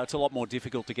 it's a lot more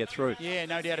difficult to get through. Yeah,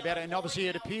 no doubt about it, and obviously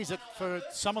it appears that for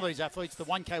some of these athletes, the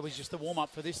 1K was just the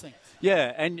warm-up for this thing.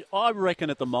 Yeah, and I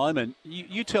reckon at the moment,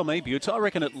 you tell me, Butts, I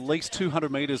reckon at least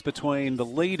 200 metres between the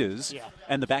leaders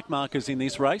and the backmarkers in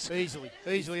this race.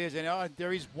 Easily is, and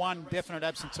there is one definite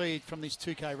absentee from this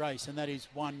 2K race, and that is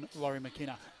one Laurie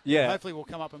McKenna. Yeah. Hopefully we'll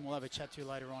come up and we'll have a chat to you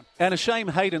later on. And a shame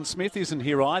Hayden Smith isn't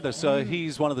here either, so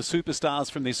he's one of the superstars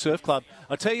from this surf club.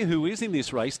 I tell you who is in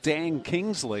this race, Dan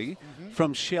Kingsley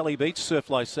from Shelley Beach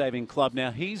Surf Life Saving Club. Now,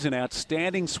 he's an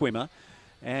outstanding swimmer,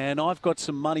 and I've got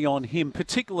some money on him,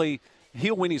 particularly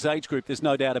he'll win his age group, there's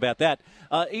no doubt about that.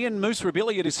 Ian Moose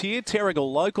Rebellion is here, Terrigal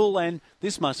local, and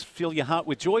this must fill your heart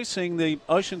with joy seeing the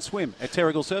ocean swim at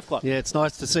Terrigal Surf Club. Yeah, it's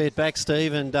nice to see it back,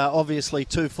 Steve, and obviously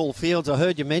 2 full fields. I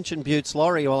heard you mention Butts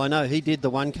Laurie. Well, I know he did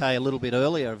the 1K a little bit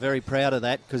earlier. Very proud of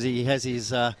that because he has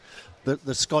his...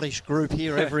 The Scottish group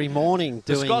here every morning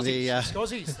doing the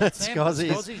Scozzies. That's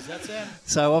Scozzies. That's them.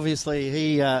 So obviously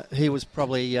he was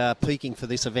probably peaking for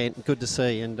this event. Good to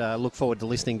see, and look forward to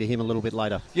listening to him a little bit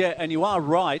later. Yeah, and you are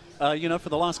right. For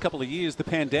the last couple of years, the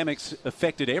pandemic's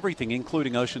affected everything,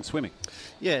 including ocean swimming.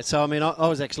 Yeah, so I mean, I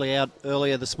was actually out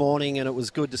earlier this morning, and it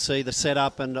was good to see the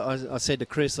setup. And I said to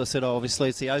Chris, obviously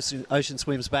it's the ocean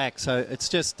swims back, so it's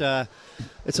just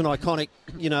it's an iconic,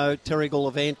 Terrigal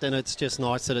event, and it's just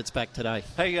nice that it's back today.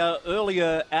 Hey,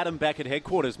 earlier Adam back at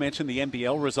headquarters mentioned the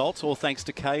NBL results, all thanks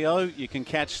to KO. You can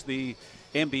catch the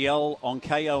NBL on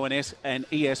KO and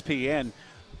ESPN.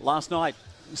 Last night,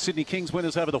 Sydney Kings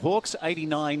winners over the Hawks,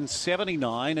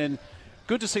 89-79, and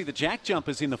good to see the Jack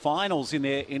Jumpers in the finals in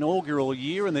their inaugural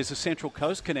year, and there's a Central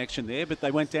Coast connection there, but they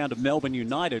went down to Melbourne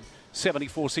United,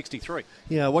 74-63.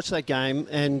 Yeah, I watched that game,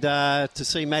 and to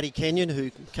see Matty Kenyon,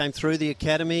 who came through the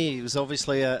academy, he was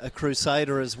obviously a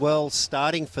crusader as well,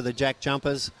 starting for the Jack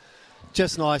Jumpers.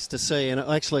 Just nice to see, and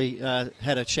I actually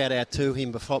had a shout-out to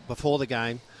him before the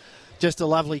game. Just a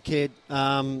lovely kid,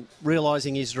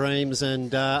 realising his dreams,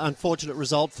 and unfortunate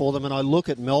result for them. And I look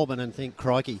at Melbourne and think,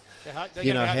 crikey, how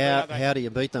do you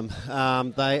beat them?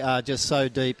 They are just so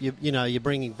deep. You're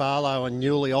bringing Barlow and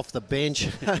Newley off the bench.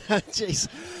 Jeez.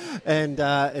 And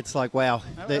it's like, wow,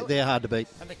 they're hard to beat.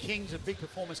 And the Kings, a big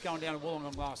performance going down to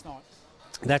Wollongong last night.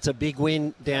 That's a big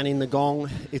win down in the Gong.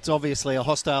 It's obviously a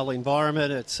hostile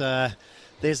environment. It's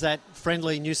there's that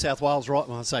friendly New South Wales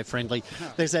There's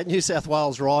that New South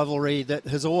Wales rivalry that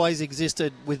has always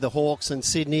existed with the Hawks and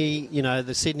Sydney.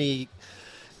 The Sydney,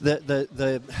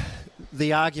 the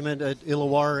argument at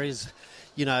Illawarra is,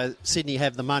 Sydney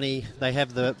have the money, they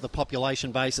have the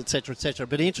population base, etc., etc.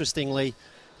 But interestingly,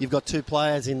 you've got 2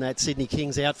 players in that Sydney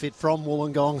Kings outfit from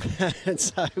Wollongong, and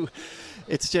so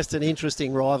it's just an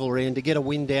interesting rivalry. And to get a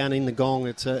win down in the Gong,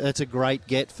 it's a great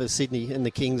get for Sydney, and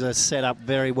the Kings are set up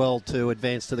very well to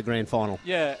advance to the grand final.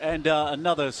 Yeah, and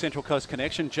another Central Coast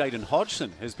connection, Jaden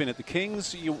Hodgson, has been at the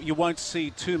Kings. You won't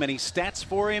see too many stats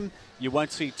for him. You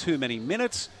won't see too many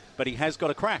minutes, but he has got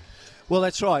a crack. Well,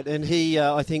 that's right. And he,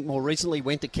 I think more recently,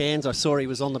 went to Cairns. I saw he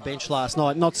was on the bench last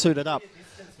night, not suited up.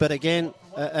 But again,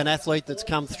 an athlete that's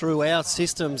come through our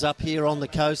systems up here on the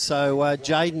coast. So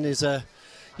Jaden is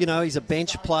he's a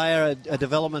bench player, a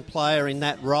development player in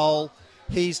that role.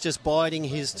 He's just biding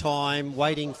his time,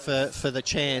 waiting for the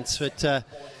chance. But,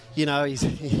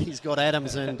 he's got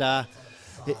Adams, and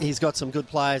he's got some good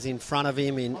players in front of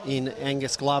him in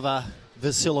Angus Glover,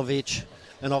 Vasilovic,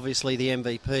 and obviously the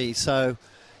MVP. So,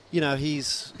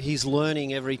 he's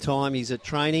learning every time he's at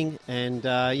training, and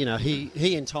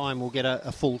he in time will get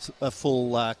a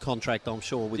full contract, I'm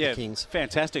sure, with the Kings.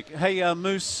 Fantastic. Hey,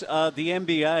 Moose, the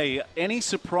NBA, any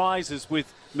surprises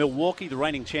with Milwaukee, the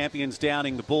reigning champions,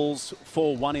 downing the Bulls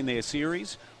 4-1 in their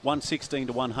series,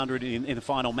 116-100 in the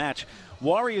final match?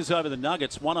 Warriors over the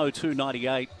Nuggets,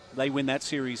 102-98. They win that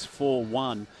series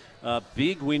 4-1.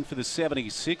 Big win for the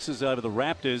 76ers over the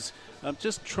Raptors. I'm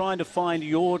just trying to find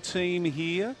your team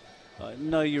here. I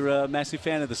know you're a massive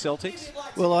fan of the Celtics.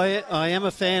 Well, I am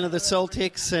a fan of the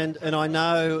Celtics, and I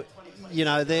know,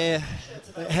 they're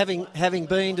having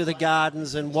been to the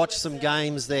Gardens and watched some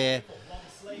games there,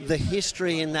 the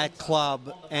history in that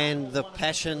club and the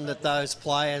passion that those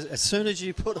players, as soon as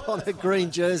you put on a green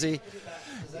jersey,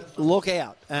 look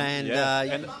out.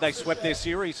 And they swept their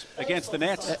series against the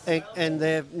Nets. And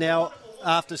they're now,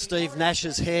 after Steve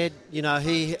Nash's head,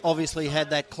 he obviously had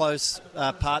that close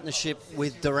partnership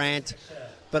with Durant,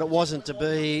 but it wasn't to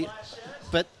be.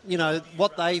 But,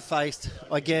 what they faced,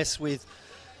 I guess, with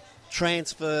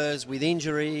transfers, with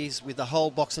injuries, with the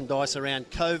whole box and dice around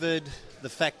COVID, the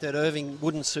fact that Irving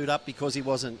wouldn't suit up because he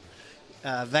wasn't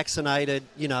vaccinated.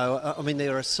 I mean,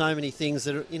 there are so many things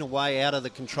that are in a way out of the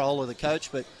control of the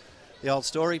coach, but the old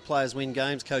story, players win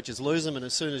games, coaches lose them, and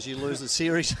as soon as you lose the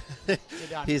series,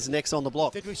 here's next on the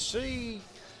block. Did we see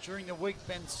during the week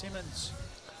Ben Simmons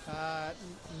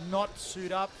not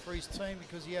suit up for his team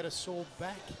because he had a sore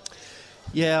back?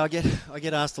 Yeah, I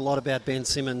get asked a lot about Ben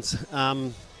Simmons.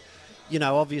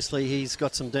 Obviously he's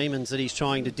got some demons that he's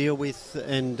trying to deal with,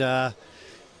 and the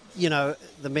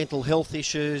mental health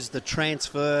issues, the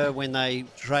transfer when they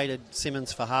traded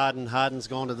Simmons for Harden. Harden's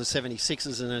gone to the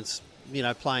 76ers and it's,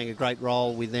 playing a great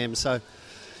role with them. So,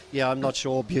 yeah, I'm not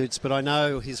sure, Butts, but I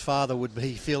know his father would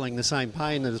be feeling the same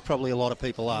pain that probably a lot of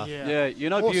people are. Yeah,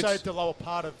 Butts, also the lower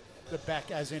part of the back,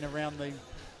 as in around the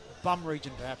bum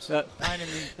region, perhaps. Pain in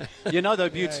the...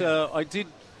 Butts, I did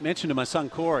mention to my son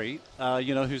Corey,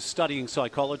 who's studying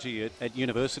psychology at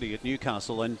university at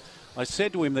Newcastle, and I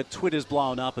said to him that Twitter's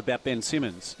blown up about Ben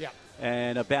Simmons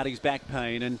and about his back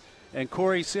pain, and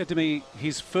Corey said to me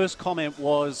his first comment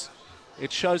was,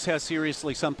 it shows how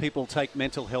seriously some people take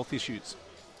mental health issues.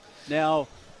 Now,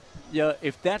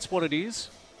 if that's what it is,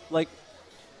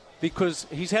 because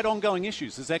he's had ongoing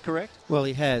issues, is that correct? Well,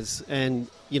 he has, and,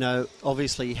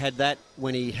 obviously he had that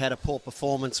when he had a poor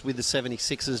performance with the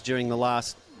 76ers during the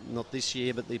last, not this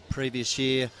year, but the previous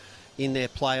year in their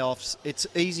playoffs. It's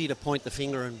easy to point the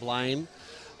finger and blame,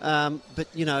 but,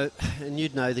 and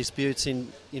you'd know this, Butts,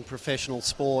 in professional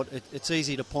sport, it's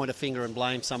easy to point a finger and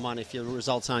blame someone if your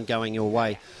results aren't going your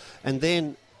way. And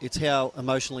then it's how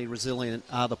emotionally resilient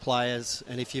are the players,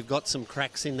 and if you've got some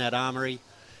cracks in that armoury,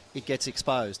 it gets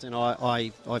exposed. And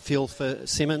I feel for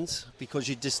Simmons because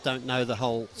you just don't know the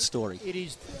whole story. It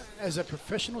is, as a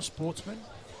professional sportsman,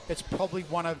 it's probably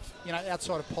one of,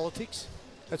 outside of politics,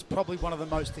 it's probably one of the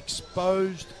most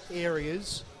exposed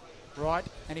areas, right?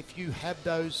 And if you have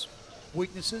those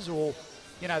weaknesses or,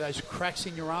 those cracks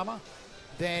in your armour,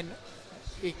 then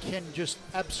it can just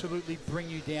absolutely bring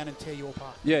you down and tear you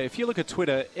apart. Yeah, if you look at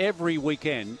Twitter every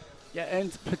weekend,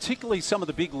 and particularly some of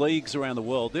the big leagues around the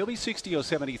world, there'll be 60 or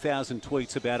 70,000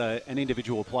 tweets about an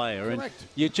individual player. Correct. And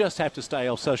you just have to stay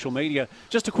off social media.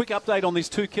 Just a quick update on this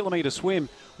 2-kilometre swim.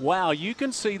 Wow, you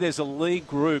can see there's a league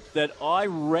group that I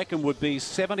reckon would be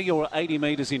 70 or 80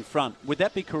 metres in front. Would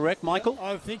that be correct, Michael?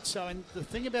 I think so. And the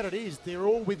thing about it is they're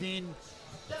all within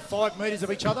 5 metres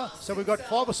of each other. So we've got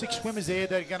 5 or 6 swimmers there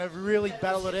that are going to really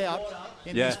battle it out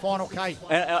in this final K.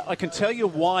 I can tell you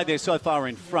why they're so far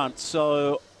in front.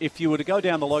 So if you were to go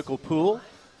down the local pool,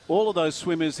 all of those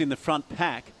swimmers in the front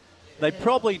pack, they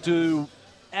probably do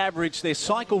average, their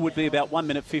cycle would be about 1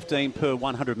 minute 15 per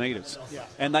 100 metres. Yeah.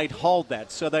 And they'd hold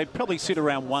that. So they'd probably sit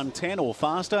around 110 or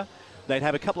faster. They'd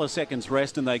have a couple of seconds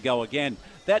rest and they go again.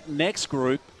 That next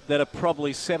group that are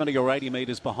probably 70 or 80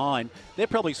 metres behind, they're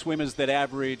probably swimmers that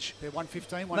average... They're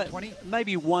 115, 120?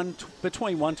 Maybe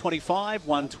between 125,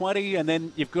 120, and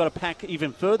then you've got a pack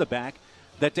even further back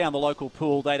that down the local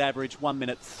pool, they'd average 1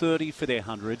 minute 30 for their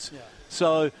hundreds. Yeah.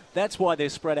 So that's why they're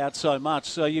spread out so much.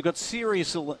 So you've got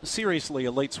seriously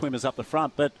elite swimmers up the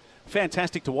front, but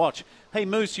fantastic to watch. Hey,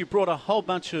 Moose, you brought a whole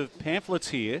bunch of pamphlets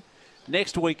here.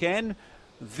 Next weekend...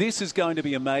 this is going to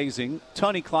be amazing.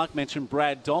 Tony Clark mentioned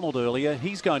Brad Donald earlier.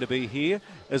 He's going to be here,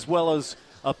 as well as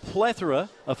a plethora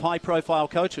of high-profile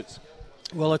coaches.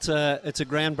 Well, it's a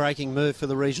groundbreaking move for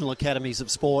the regional academies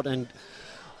of sport, and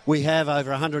we have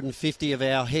over 150 of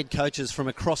our head coaches from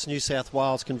across New South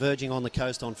Wales converging on the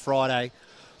coast on Friday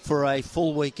for a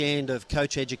full weekend of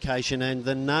coach education, and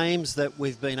the names that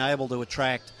we've been able to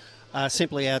attract are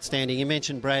simply outstanding. You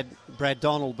mentioned Brad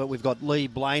Donald, but we've got Lee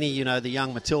Blaney, the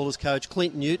young Matildas coach,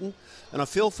 Clint Newton. And I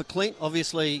feel for Clint,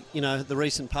 obviously, the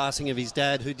recent passing of his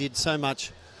dad, who did so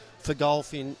much for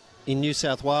golf in New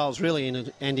South Wales, really,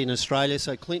 and in Australia.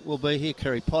 So Clint will be here,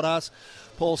 Kerry Potters,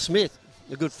 Paul Smith,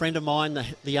 a good friend of mine,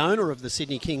 the owner of the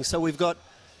Sydney Kings. So we've got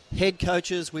head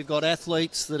coaches, we've got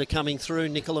athletes that are coming through,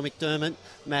 Nicola McDermott,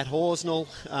 Matt Horsnell,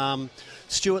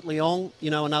 Stuart Leong,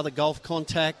 another golf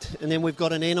contact, and then we've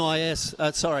got an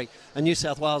a New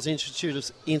South Wales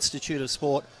Institute of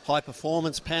Sport high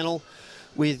performance panel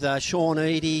with Sean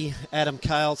Eadie, Adam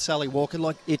Cale, Sally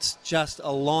Walker. It's just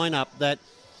a lineup that,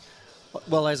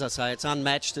 well, as I say, it's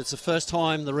unmatched. It's the first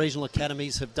time the regional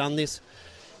academies have done this.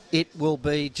 It will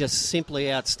be just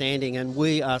simply outstanding, and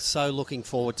we are so looking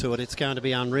forward to it. It's going to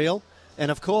be unreal.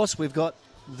 And, of course, we've got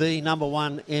the number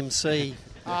one MC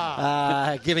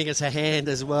giving us a hand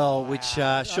as well, which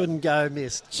shouldn't go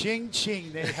missed. Ching,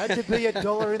 ching. There had to be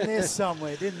 $1 in there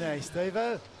somewhere, didn't they,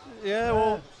 Steve-O? Yeah,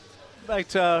 well,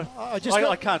 Mate,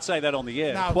 I can't say that on the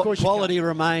air. No, of course Quality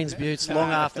remains, Butts,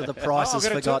 long after the price is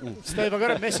forgotten. Steve, I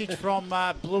got a message from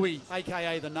Bluey,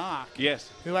 a.k.a. the Narc. Yes.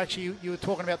 Who actually, you were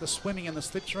talking about the swimming and the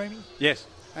slipstreaming? Yes.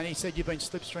 And he said you've been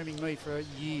slipstreaming me for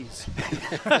years.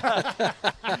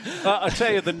 I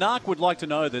tell you, the Narc would like to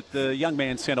know that the young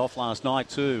man sent off last night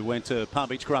too went to Palm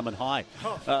Beach Currumbin High.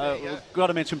 Got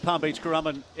to mention Palm Beach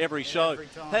Currumbin every show. Every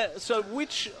time. So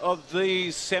which of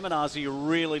these seminars are you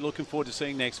really looking forward to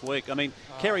seeing next week? I mean,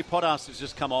 Kerry Potas has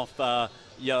just come off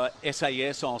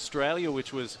SAS Australia,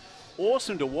 which was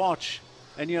awesome to watch.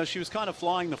 And, she was kind of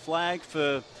flying the flag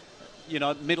for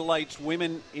middle-aged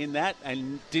women in that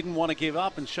and didn't want to give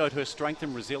up and showed her strength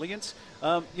and resilience.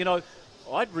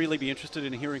 I'd really be interested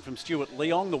in hearing from Stuart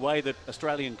Leong the way that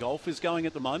Australian golf is going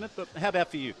at the moment. But how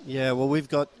about for you? Yeah, well, we've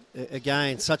got,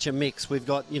 again, such a mix. We've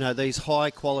got, these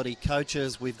high-quality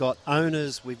coaches. We've got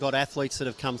owners. We've got athletes that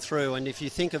have come through. And if you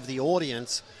think of the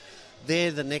audience,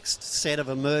 they're the next set of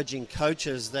emerging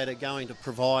coaches that are going to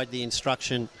provide the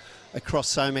instruction across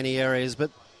so many areas.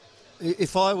 But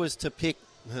if I was to pick...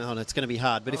 Oh, it's going to be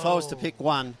hard. But if I was to pick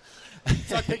one, it's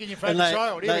like picking your favourite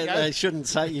child. Here we go. They shouldn't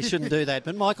say you shouldn't do that.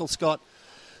 But Michael Scott,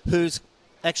 who's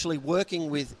actually working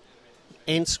with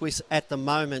NSWIS at the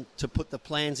moment to put the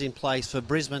plans in place for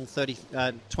Brisbane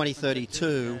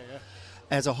 2032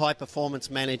 as a high performance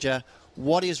manager,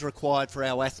 what is required for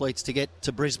our athletes to get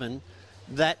to Brisbane?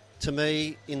 That, to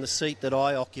me, in the seat that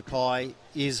I occupy,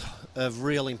 is of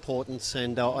real importance,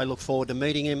 and I look forward to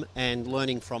meeting him and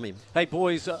learning from him. Hey,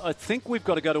 boys, I think we've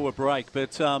got to go to a break,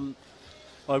 but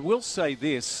I will say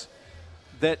this,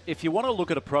 that if you want to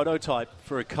look at a prototype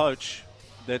for a coach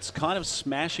that's kind of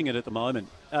smashing it at the moment,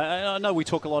 I know we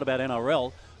talk a lot about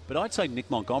NRL, but I'd say Nick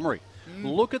Montgomery.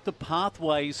 Look at the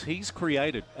pathways he's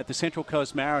created at the Central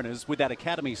Coast Mariners with that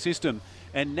academy system,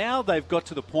 and now they've got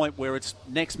to the point where it's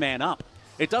next man up.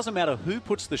 It doesn't matter who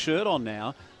puts the shirt on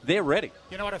now, they're ready.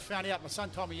 You know what I found out? My son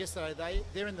told me yesterday,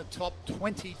 they're in the top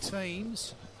 20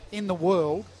 teams in the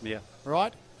world,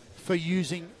 right, for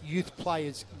using youth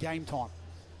players game time.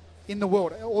 In the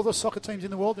world. All the soccer teams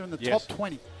in the world, they're in the top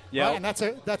 20. Yeah. Right? And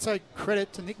that's a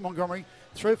credit to Nick Montgomery.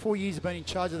 3 or 4 years of being in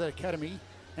charge of that academy,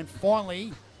 and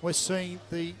finally we're seeing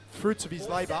the fruits of his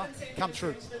labour come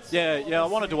through. Yeah, I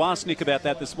wanted to ask Nick about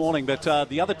that this morning, but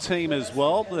the other team as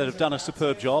well that have done a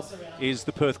superb job is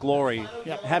the Perth Glory,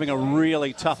 having a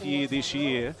really tough year this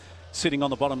year, sitting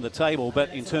on the bottom of the table, but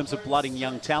in terms of blooding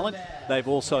young talent, they've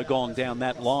also gone down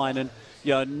that line. And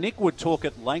Nick would talk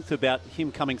at length about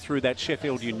him coming through that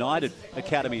Sheffield United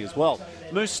academy as well.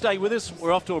 Moose, stay with us.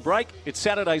 We're off to a break. It's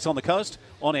Saturdays on the Coast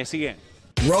on SEN.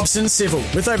 Robson Civil,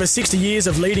 with over 60 years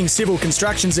of leading civil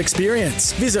constructions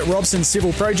experience. Visit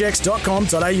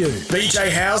robsoncivilprojects.com.au. BJ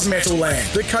Howes Metal Land,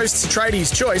 the coast's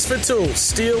tradies' choice for tools,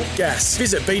 steel, gas.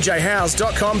 Visit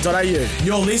bjhowes.com.au.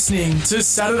 You're listening to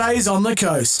Saturdays on the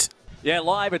Coast. Yeah,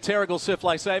 live at Terrigal Surf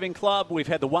Lake Saving Club. We've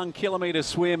had the 1 kilometre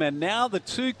swim, and now the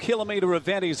 2 kilometre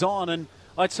event is on. And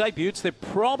I'd say, Butts, they're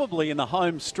probably in the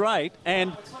home straight.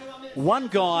 And one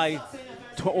guy...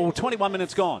 21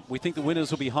 minutes gone. We think the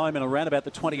winners will be home in around about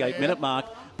the 28-minute mark.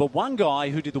 But one guy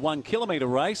who did the 1 kilometre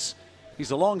race, he's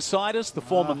alongside us, the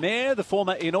former mayor, the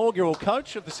former inaugural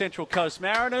coach of the Central Coast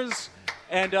Mariners.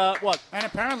 And what? And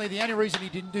apparently the only reason he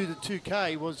didn't do the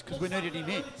 2K was because we needed him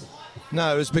in.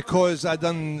 No, it was because I'd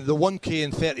done the 1K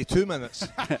in 32 minutes.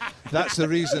 That's the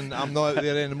reason I'm not out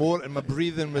there anymore, and my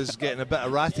breathing was getting a bit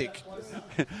erratic.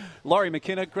 Laurie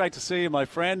McKenna, great to see you, my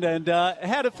friend. And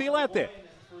how'd it feel out there?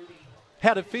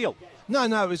 How'd it feel? No,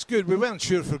 it was good. We weren't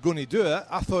sure if we were going to do it.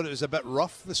 I thought it was a bit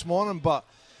rough this morning, but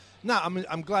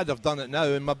I'm glad I've done it now.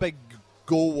 And my big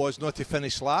goal was not to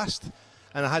finish last.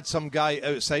 And I had some guy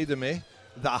outside of me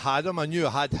that I had him. I knew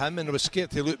I had him, and I was scared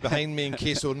to look behind me in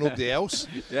case there was nobody else.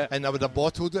 And I would have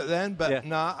bottled it then. But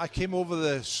I came over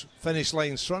the finish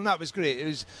line strong. That was great. And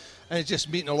it's just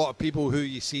meeting a lot of people who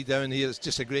you see down here. It's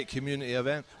just a great community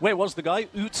event. Where was the guy?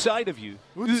 Outside of you?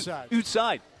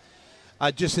 Outside. I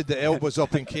just had the elbows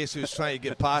up in case he was trying to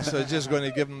get past, so I was just going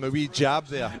to give him a wee jab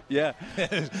there. Yeah.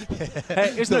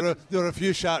 Hey, there are a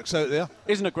few sharks out there.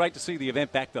 Isn't it great to see the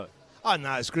event back, though? Oh,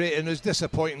 no, it's great. And it was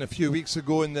disappointing a few weeks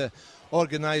ago, and the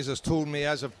organisers told me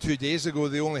as of 2 days ago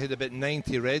they only had about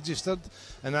 90 registered,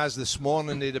 and as this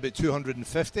morning they had about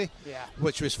 250,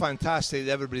 which was fantastic.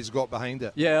 Everybody's got behind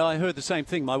it. Yeah, I heard the same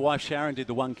thing. My wife Sharon did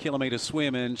the 1 kilometre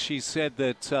swim, and she said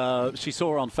that she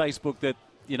saw on Facebook that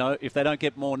if they don't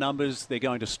get more numbers, they're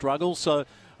going to struggle. So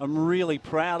I'm really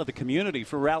proud of the community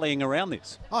for rallying around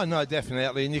this. Oh, no,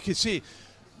 definitely. And you can see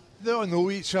they all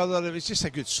know each other. It was just a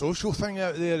good social thing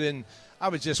out there. And I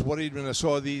was just worried when I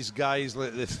saw these guys.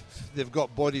 Like they've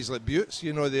got bodies like Butts.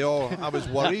 You know, I was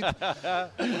worried.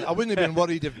 I wouldn't have been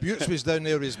worried if Butts was down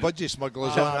there with his budgie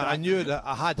smugglers on. I knew that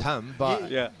I had him,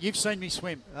 but you've seen me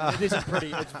swim. It isn't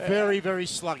pretty. It's very, very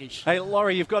sluggish. Hey,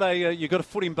 Laurie, you've got a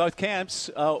foot in both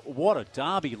camps. What a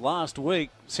derby last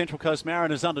week! Central Coast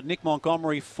Mariners under Nick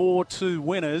Montgomery, 4-2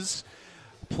 winners.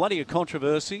 Plenty of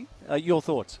controversy. Your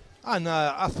thoughts? And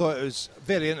I thought it was a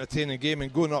very entertaining game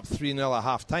and going up 3-0 at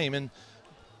half time. And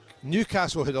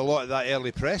Newcastle had a lot of that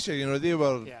early pressure. You know, they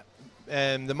were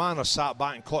the Mariners sat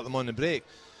back and caught them on the break.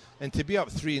 And to be up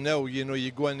 3-0, you know,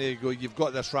 you go in there, you've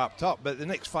got this wrapped up. But the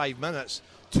next 5 minutes,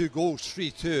 2 goals,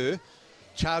 3-2,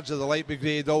 charge of the Light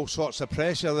Brigade, all sorts of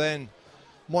pressure. Then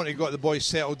Monty got the boys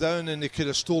settled down, and they could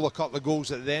have stole a couple of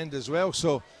goals at the end as well.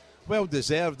 So well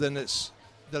deserved, and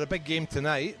they're a big game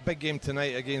tonight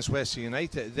against Western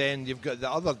United. Then you've got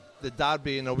the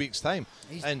derby in a week's time,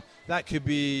 and that could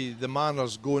be the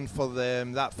Mariners going for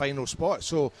that final spot.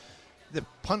 So the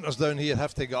punters down here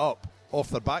have to get up off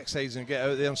their backsides and get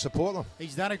out there and support them.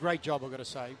 He's done a great job, I've got to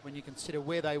say, when you consider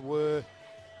where they were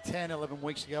 10, 11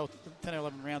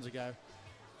 rounds ago.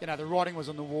 You know, the writing was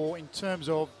on the wall in terms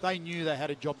of they knew they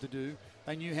had a job to do.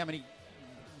 They knew how many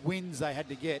wins they had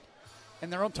to get,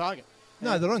 and they're on target.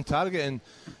 No, they're on target, and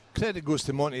credit goes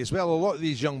to Monty as well. A lot of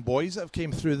these young boys that have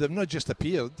came through, they've not just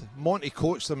appeared. Monty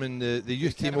coached them in the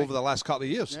youth team over the last couple of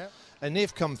years, and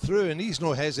they've come through, and he's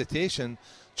no hesitation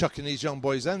chucking these young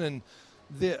boys in, and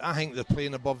I think they're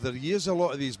playing above their years, a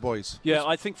lot of these boys. Yeah,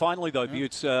 I think finally, though,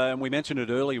 Butts, and we mentioned it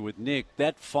earlier with Nick,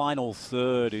 that final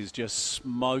third is just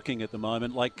smoking at the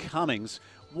moment. Like Cummings,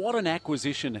 what an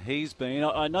acquisition he's been.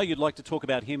 I know you'd like to talk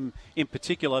about him in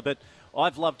particular, but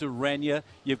I've loved Urania.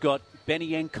 You've got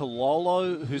Benny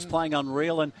Nkololo, who's playing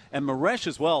unreal, and Maresh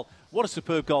as well. What a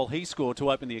superb goal he scored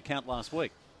to open the account last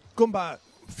week. Going back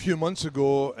a few months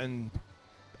ago, and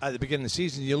at the beginning of the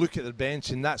season, you look at their bench,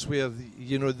 and that's where,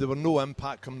 there were no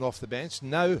impact coming off the bench.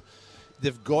 Now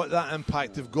they've got that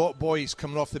impact. They've got boys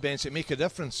coming off the bench that make a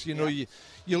difference. You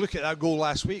look at that goal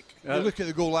last week. You look at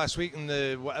the goal last week in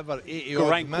the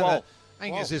 80-odd minute. I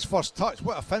think it's his first touch.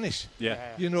 What a finish. Yeah.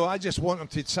 I just want him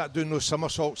to start doing those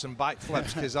somersaults and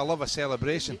backflips because I love a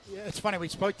celebration. It's funny, I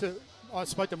spoke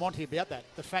to Monty about that.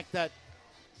 The fact that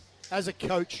as a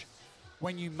coach,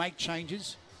 when you make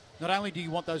changes, not only do you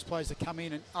want those players to come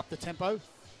in and up the tempo,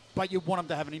 but you want them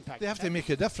to have an impact. They have to make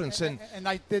a difference. And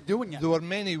they're doing it. There were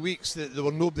many weeks that there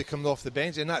were nobody coming off the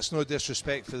bench, and that's no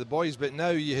disrespect for the boys, but now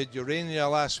you had Urania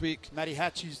last week. Matty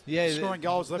Hatch is scoring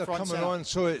goals left, right, and centre. On,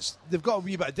 so they've got a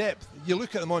wee bit of depth. You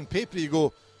look at them on paper, you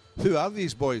go, who are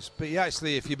these boys? But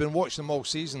if you've been watching them all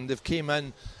season, they've came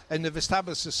in and they've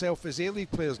established themselves as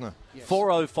A-League players now. Yes.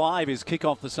 4:05 is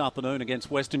kick-off this afternoon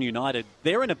against Western United.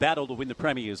 They're in a battle to win the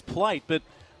Premier's plate, but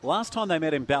last time they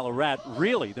met in Ballarat,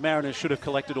 really, the Mariners should have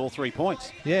collected all 3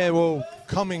 points. Yeah, well,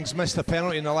 Cummings missed a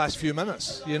penalty in the last few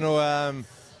minutes. It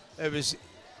was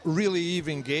really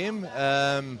even game.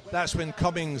 That's when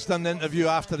Cummings done the interview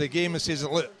after the game and says,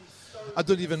 look, I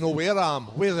don't even know where I am.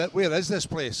 Where is this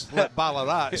place? Like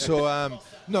Ballarat. So,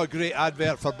 not a great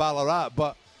advert for Ballarat,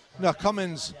 but no,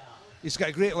 Cummings, he's got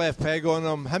a great left peg on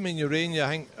him. Him and Urania, I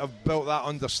think, have built that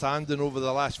understanding over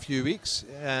the last few weeks.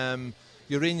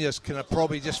 Urania's kind of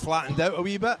probably just flattened out a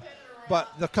wee bit, but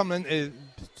they're coming into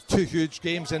 2 huge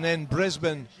games, and then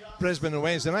Brisbane on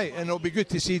Wednesday night, and it'll be good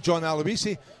to see John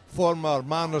Aloisi, former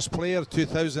Mariners player,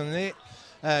 2008,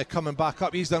 coming back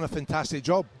up. He's done a fantastic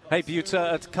job. Hey, Butts,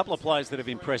 a couple of players that have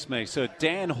impressed me. So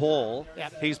Dan Hall,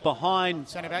 he's behind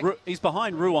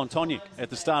Ruan Tonic at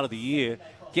the start of the year,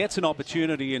 gets an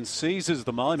opportunity and seizes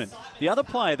the moment. The other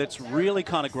player that's really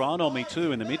kind of grown on me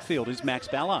too in the midfield is Max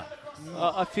Ballard.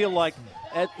 I feel like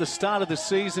at the start of the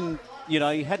season,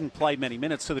 he hadn't played many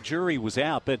minutes, so the jury was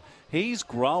out, but he's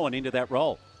growing into that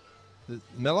role.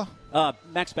 Miller?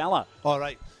 Max Ballard. All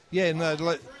right. Yeah,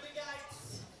 no,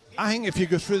 I think if you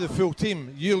go through the full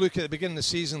team, you look at the beginning of the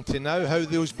season to now, how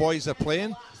those boys are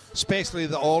playing, especially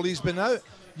that Ollie's been out.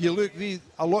 You look,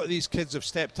 a lot of these kids have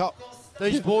stepped up.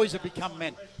 These boys have become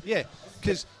men. Yeah,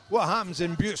 because what happens,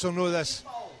 and Butts will know this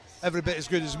every bit as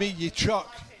good as me, you chuck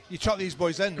these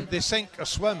boys in, they sink or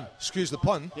swim, excuse the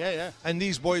pun. Yeah. And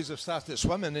these boys have started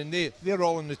swimming, and they're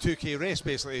all in the 2K race,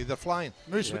 basically. They're flying.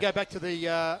 Moose, we go back to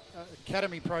the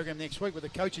academy program next week with the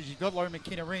coaches. You've got Laurie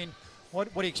McKenna in. What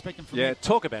are you expecting from him?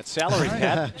 Talk about salary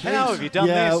cap. How have you done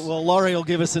this? Yeah, well, Laurie will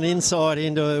give us an insight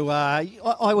into,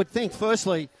 I would think,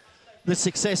 firstly, the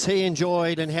success he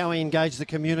enjoyed and how he engaged the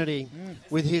community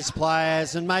with his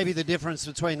players, and maybe the difference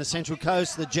between the Central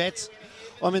Coast, the Jets.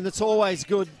 I mean, it's always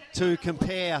good to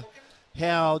compare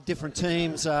how different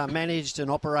teams are managed and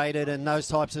operated and those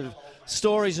types of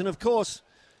stories. And, of course,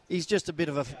 he's just a bit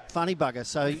of a funny bugger.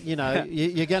 So,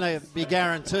 you're going to be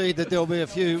guaranteed that there'll be a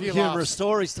few humorous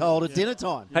stories told at dinner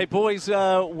time. Hey, boys,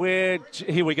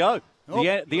 here we go.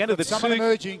 The end of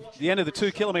the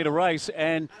 2 kilometre race,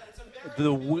 and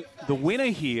the winner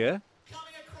here,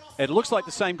 it looks like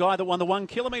the same guy that won the 1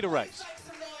 kilometre race.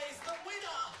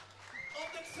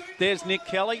 There's Nick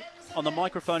Kelly on the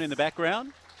microphone in the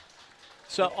background.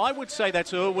 So I would say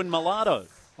that's Erwin Mulatto.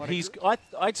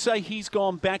 I'd say he's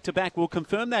gone back-to-back. We'll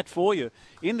confirm that for you.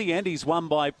 In the end, he's won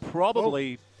by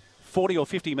probably 40 or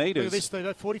 50 metres. Look at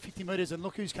this, 40, 50 metres, and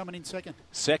look who's coming in second.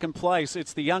 Second place,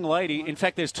 it's the young lady. In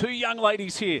fact, there's 2 young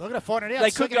ladies here. They're going to find it out.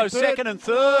 They could go second and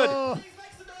third. Oh,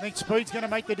 I think speed's going to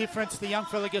make the difference. The young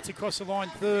fella gets across the line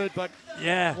third, but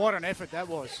what an effort that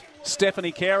was.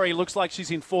 Stephanie Carey looks like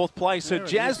she's in 4th place. So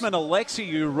Jasmine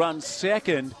Alexiou runs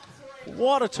second.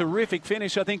 What a terrific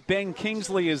finish. I think Ben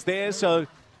Kingsley is there, so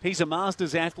he's a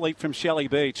Masters athlete from Shelley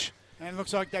Beach. And it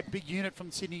looks like that big unit from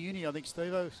Sydney Uni, I think,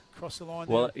 Steve-O, crossed the line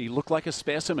Well, there. he looked like a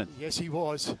specimen. Yes, he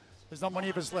was. There's not many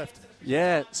of us left.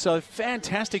 Yeah, so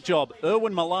fantastic job.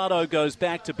 Erwin Mulatto goes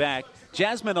back-to-back.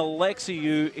 Jasmine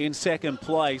Alexiou in 2nd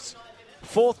place.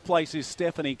 4th place is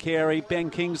Stephanie Carey.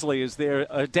 Ben Kingsley is there.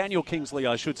 Daniel Kingsley,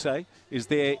 I should say, is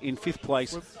there in 5th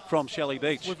place from Shelley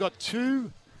Beach. We've got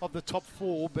 2 of the top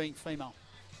 4 being female.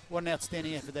 What an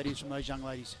outstanding effort that is from those young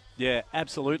ladies. Yeah,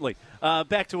 absolutely.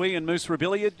 Back to Ian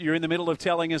Moose-Rebillard. You're in the middle of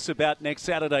telling us about next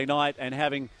Saturday night and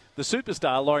having the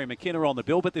superstar Laurie McKenna on the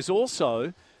bill, but there's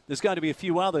going to be a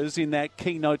few others in that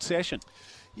keynote session.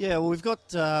 Yeah, well, we've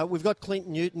got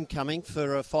Clinton Newton coming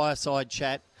for a fireside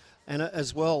chat, and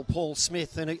as well Paul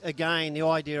Smith. And again, the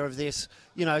idea of this,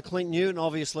 Clinton Newton,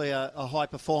 obviously a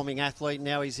high-performing athlete.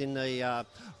 Now he's in the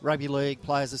Rugby League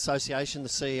Players Association, the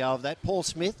CEO of that. Paul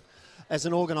Smith, as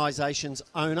an organisation's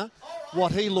owner,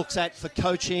 what he looks at for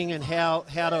coaching and how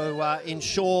to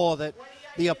ensure that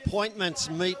the appointments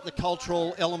meet the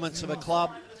cultural elements of a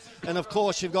club. And, of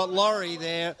course, you've got Laurie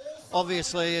there,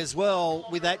 obviously, as well,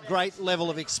 with that great level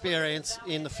of experience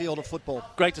in the field of football.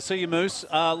 Great to see you, Moose.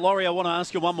 Laurie, I want to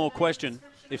ask you one more question.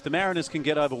 If the Mariners can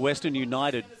get over Western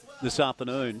United this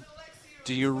afternoon,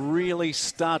 do you really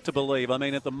start to believe? I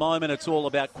mean, at the moment, it's all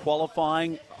about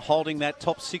qualifying, holding that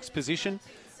top 6 position.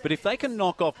 But if they can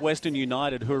knock off Western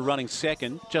United, who are running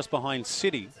second, just behind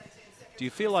City, do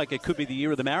you feel like it could be the year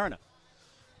of the Mariner?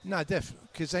 No, definitely.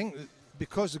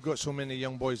 Because they've got so many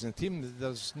young boys in the team,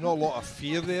 there's not a lot of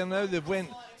fear there now. They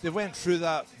went through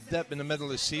that dip in the middle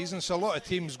of the season, so a lot of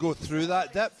teams go through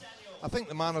that dip. I think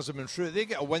the Mariners have been through it. They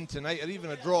get a win tonight or even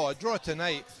a draw. A draw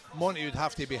tonight, Monty would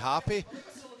have to be happy.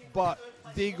 But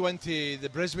they go into the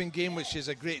Brisbane game, which is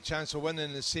a great chance of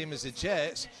winning, the same as the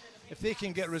Jets. If they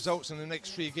can get results in the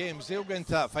next 3 games, they'll go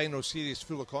into that final series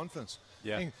full of confidence.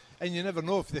 Yeah. And you never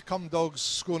know, if they come dogs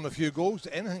scoring a few goals,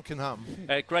 anything can happen.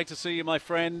 Great to see you, my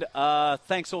friend.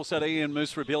 Thanks also to Ian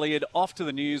Moose-Rebillard. Off to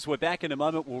the news. We're back in a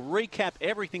moment. We'll recap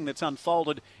everything that's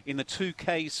unfolded in the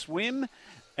 2K swim.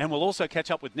 And we'll also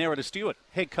catch up with Nerida Stewart,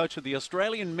 head coach of the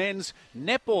Australian men's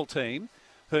netball team.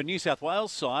 Her New South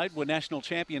Wales side were national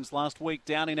champions last week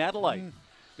down in Adelaide.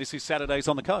 This is Saturdays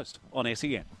on the Coast on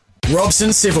SEN.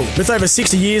 Robson Civil, with over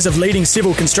 60 years of leading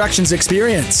civil constructions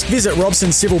experience. Visit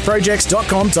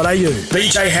robsoncivilprojects.com.au.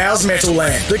 BJ Howes Metal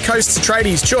Land, the coast's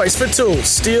tradies' choice for tools,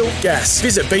 steel, gas.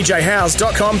 Visit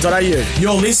bjhowes.com.au.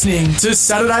 You're listening to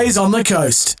Saturdays on the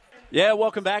Coast. Yeah,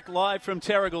 welcome back live from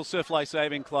Terrigal Surf Life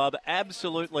Saving Club.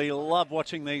 Absolutely love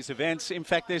watching these events. In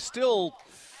fact, there's still,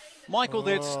 Michael,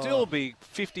 there'd still be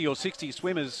 50 or 60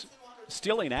 swimmers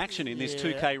still in action in this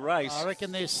 2K race. I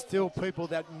reckon there's still people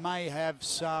that may have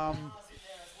some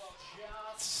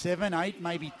 7, 8,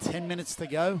 maybe 10 minutes to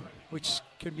go, which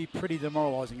can be pretty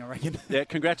demoralising, I reckon. Yeah,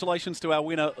 congratulations to our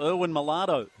winner, Erwin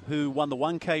Mulatto, who won the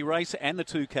 1K race and the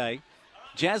 2K.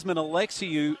 Jasmine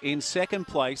Alexiou in 2nd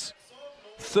place.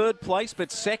 3rd place, but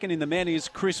 2nd in the men, is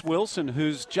Chris Wilson,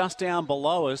 who's just down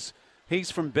below us. He's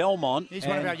from Belmont. He's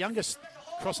one of our youngest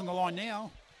crossing the line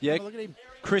now. Yeah, look at him.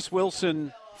 Chris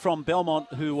Wilson from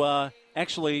Belmont, who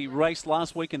actually raced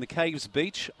last week in the Caves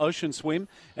Beach Ocean Swim.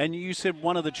 And you said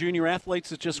one of the junior athletes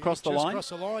has just crossed the line? Just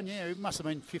crossed the line, yeah. It must have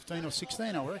been 15 or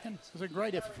 16, I reckon. It was a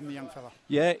great effort from the young fella.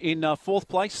 Yeah, in 4th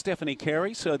place, Stephanie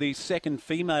Carey, so the 2nd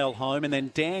female home. And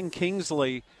then Dan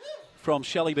Kingsley from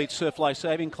Shelley Beach Surf Life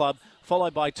Saving Club,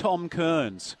 followed by Tom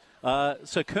Kearns.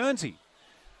 So Kearnsy,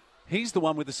 he's the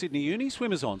one with the Sydney Uni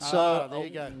swimmers on. So there you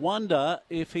go. I wonder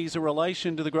if he's a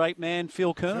relation to the great man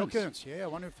Phil Kearns. Phil Kearns, yeah. I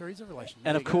wonder if there is a relation.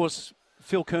 And, of course,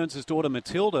 Phil Kearns' daughter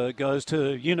Matilda goes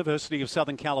to University of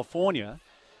Southern California.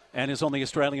 and is on the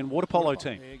Australian water polo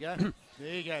team. There you go.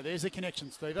 There you go. There's the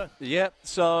connection, Steve-o. Yeah,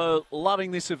 so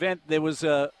loving this event. There was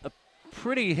a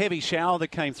pretty heavy shower that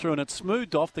came through, and it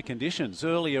smoothed off the conditions.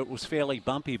 Earlier it was fairly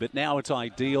bumpy, but now it's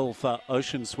ideal for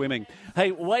ocean swimming.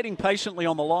 Hey, waiting patiently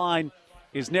on the line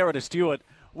is Nerida Stewart.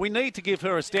 We need to give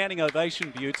her a standing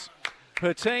ovation, Butts.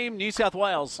 Her team, New South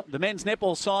Wales, the men's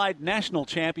netball side, national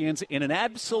champions in an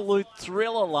absolute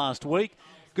thriller last week.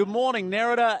 Good morning,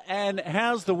 Nerida, and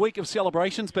how's the week of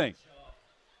celebrations been?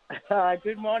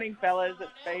 Good morning, fellas.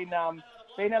 It's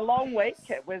been a long week.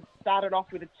 It was started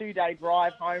off with a 2-day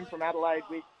drive home from Adelaide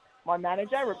with my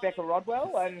manager, Rebecca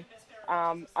Rodwell, and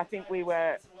I think we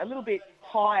were a little bit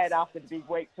tired after the big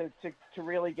week to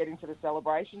really get into the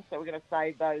celebration, so we're going to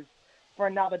save those for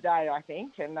another day, I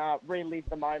think, and relive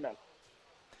the moment.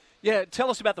 Yeah, tell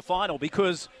us about the final,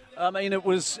 because,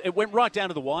 it went right down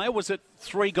to the wire. Was it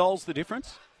 3 goals the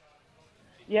difference?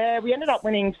 Yeah, we ended up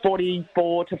winning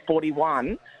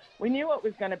 44-41. We knew it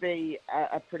was going to be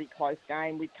a pretty close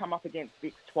game. We'd come up against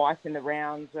Vicks twice in the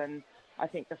rounds, and I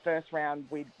think the first round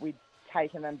we'd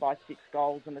taken them by 6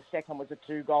 goals, and the second was a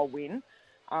 2-goal win.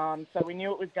 So we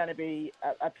knew it was going to be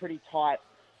a pretty tight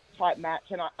match.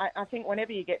 And I think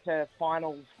whenever you get to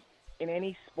finals in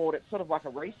any sport, it's sort of like a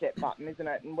reset button, isn't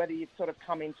it? And whether you sort of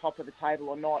come in top of the table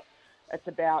or not, it's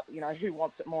about, who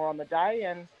wants it more on the day.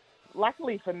 And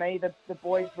luckily for me, the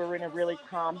boys were in a really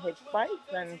calm headspace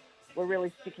and were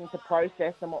really sticking to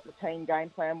process and what the team game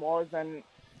plan was. And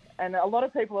a lot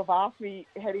of people have asked me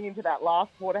heading into that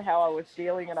last quarter how I was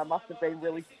feeling, and I must have been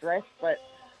really stressed. But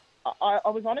I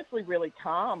was honestly really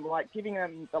calm, like giving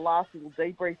them the last little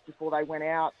debrief before they went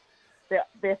out.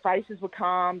 Their faces were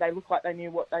calm. They looked like they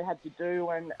knew what they had to do,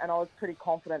 and I was pretty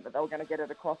confident that they were going to get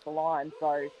it across the line.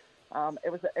 So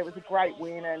it was a great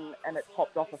win, and it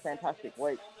topped off a fantastic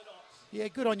week. Yeah,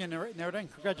 good on you, Nerida,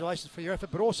 and congratulations for your effort,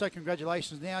 but also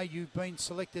congratulations now you've been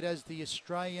selected as the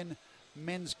Australian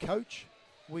men's coach,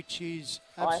 which is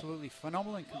absolutely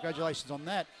phenomenal, and congratulations on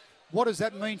that. What does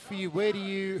that mean for you?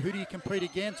 Who do you compete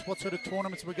against? What sort of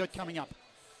tournaments have we got coming up?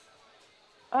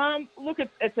 Look,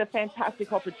 it's a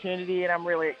fantastic opportunity, and I'm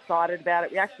really excited about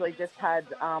it. We actually just had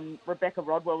Rebecca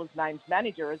Rodwell was named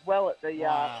manager as well at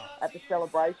the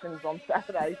celebrations on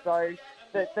Saturday. So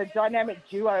the dynamic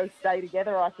duo stay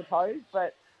together, I suppose.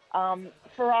 But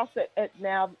for us, it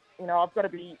now, I've got to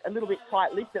be a little bit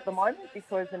tight-lipped at the moment,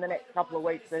 because in the next couple of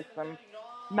weeks there's some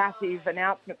massive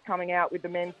announcements coming out with the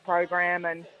men's program,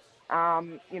 and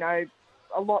a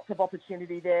lots of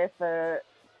opportunity there for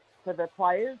the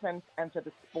players and for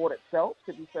the sport itself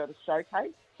to be sort of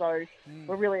showcased. So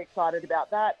we're really excited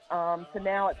about that. So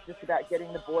now it's just about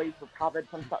getting the boys recovered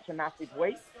from such a massive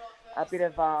week, a bit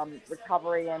of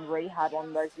recovery and rehab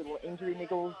on those little injury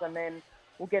niggles, and then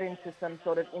we'll get into some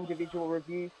sort of individual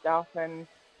review stuff and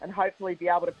hopefully be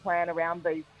able to plan around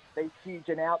these huge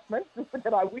announcements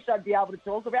that I wish I'd be able to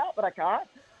talk about, but I can't.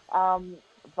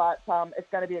 But it's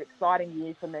going to be an exciting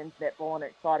year for men's netball and an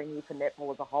exciting year for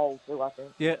netball as a whole too, I think.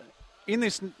 Yeah. In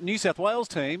this New South Wales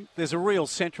team, there's a real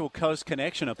Central Coast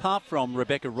connection. Apart from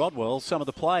Rebecca Rodwell, some of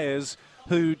the players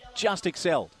who just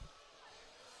excelled.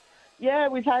 Yeah,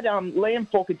 we've had Liam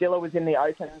Forcadilla was in the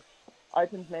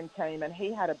Opens men's team, and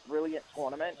he had a brilliant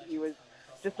tournament. He was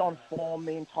just on form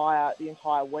the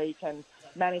entire week and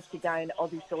managed to gain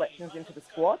Aussie selections into the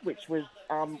squad, which was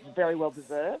very well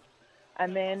deserved.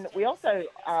 And then we also,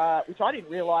 which I didn't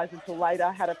realise until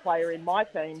later, had a player in my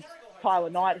team,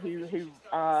 Tyler Knight, who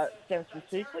stems from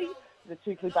Toukley, the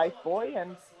Toukley-based boy,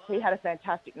 and he had a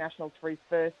fantastic nationals for his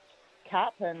first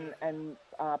cap and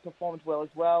performed well as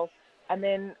well. And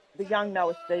then the young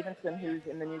Noah Stevenson, who's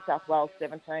in the New South Wales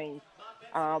 17s,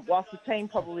 whilst the team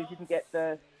probably didn't get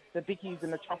the bickies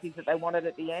and the chockies that they wanted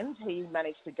at the end, he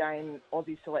managed to gain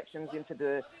Aussie selections into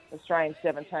the Australian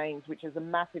 17s, which is a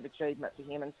massive achievement for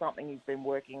him and something he's been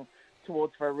working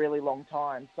towards for a really long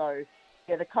time. So,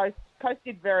 yeah, the Coast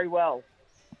did very well.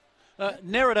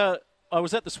 Nerida, I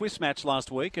was at the Swifts match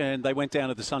last week, and they went down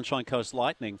to the Sunshine Coast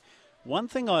Lightning. One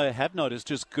thing I have noticed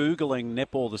just Googling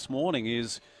netball this morning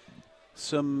is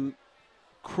some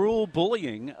cruel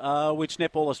bullying, which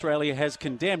Netball Australia has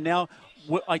condemned. Now,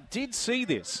 I did see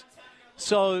this.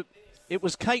 So it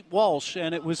was Kate Walsh,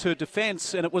 and it was her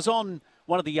defence, and it was on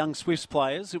one of the young Swifts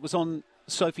players. It was on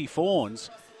Sophie Fawns.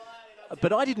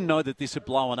 But I didn't know that this had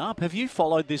blown up. Have you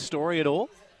followed this story at all?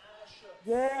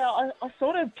 Yeah, I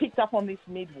sort of picked up on this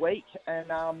midweek, and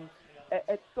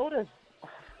it's sort of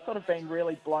been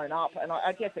really blown up. And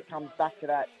I guess it comes back to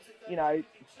that,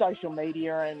 social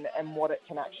media and what it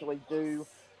can actually do,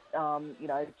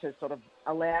 to sort of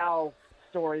allow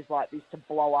stories like this to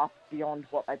blow up beyond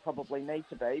what they probably need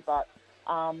to be. But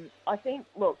I think,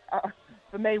 look,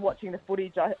 for me, watching the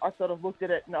footage, I sort of looked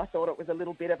at it and I thought it was a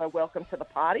little bit of a welcome to the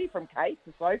party from Kate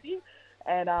to Sophie.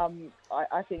 And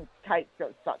I think Kate's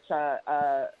got such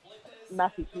a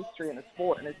massive history in the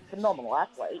sport and is a phenomenal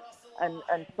athlete.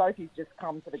 And Sophie's just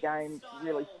come to the game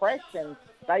really fresh and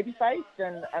baby-faced.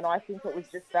 And I think it was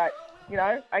just that,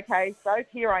 okay, Soph,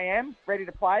 here I am, ready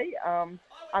to play.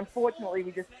 Unfortunately,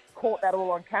 we just caught that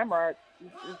all on camera.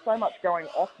 There's so much going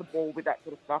off the ball with that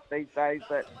sort of stuff these days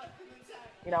that,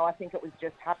 I think it was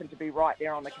just happened to be right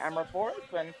there on the camera for us.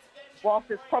 And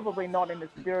whilst it's probably not in the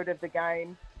spirit of the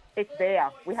game, it's there.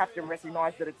 We have to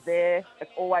recognise that it's there.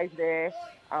 It's always there.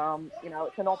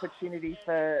 It's an opportunity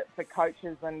for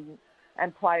coaches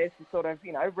and players to sort of,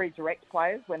 redirect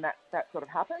players when that sort of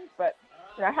happens. But,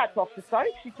 hats off to Soap.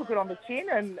 She took it on the chin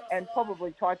and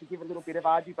probably tried to give a little bit of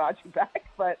argy-bargy back.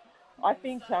 But I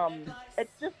think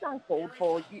it's just uncalled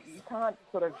for. You can't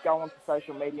sort of go onto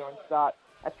social media and start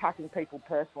attacking people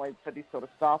personally for this sort of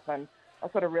stuff. And I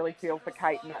sort of really feel for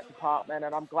Kate in that department.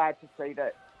 And I'm glad to see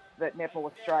that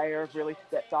Netball Australia have really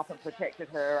stepped up and protected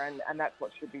her, and that's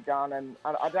what should be done. And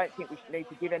I don't think we should need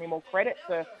to give any more credit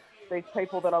to these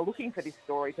people that are looking for this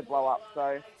story to blow up.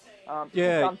 So,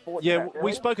 it's unfortunate, really.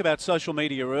 We spoke about social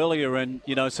media earlier and,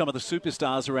 some of the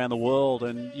superstars around the world,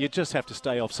 and you just have to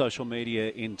stay off social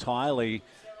media entirely.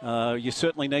 You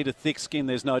certainly need a thick skin,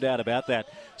 there's no doubt about that.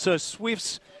 So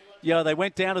Swifts, they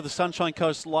went down to the Sunshine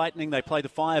Coast Lightning. They played the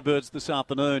Firebirds this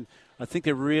afternoon. I think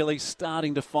they're really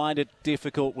starting to find it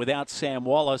difficult without Sam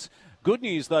Wallace. Good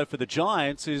news, though, for the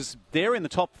Giants is they're in the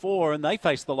top 4 and they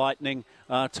face the Lightning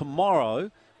tomorrow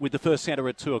with the first centre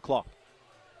at 2 o'clock.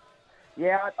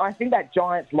 Yeah, I think that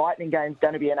Giants-Lightning game is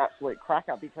going to be an absolute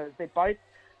cracker because they're both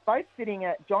sitting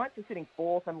at... Giants are sitting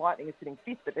 4th and Lightning is sitting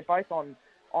 5th, but they're both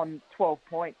on 12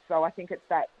 points. So I think it's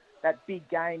that big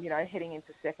game, heading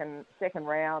into second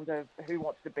round of who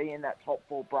wants to be in that top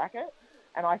 4 bracket.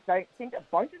 And I think that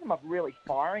both of them are really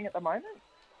firing at the moment.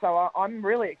 So I'm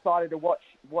really excited to watch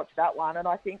that one. And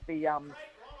I think the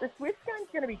Swifts game's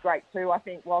going to be great too. I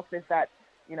think whilst there's that,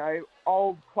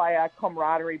 old player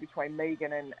camaraderie between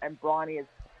Megan and Bryony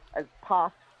as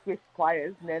past Swifts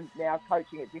players and then now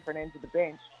coaching at different ends of the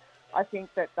bench, I think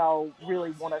that they'll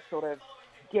really want to sort of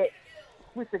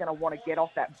Swifts are going to want to get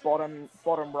off that bottom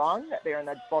rung, that they're in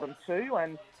the bottom 2,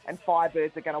 and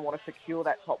Firebirds are going to want to secure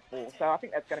that top 4. So I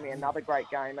think that's going to be another great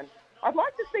game. And I'd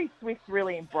like to see Swifts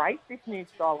really embrace this new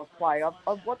style of play.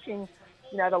 I'm watching,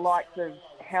 the likes of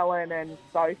Helen and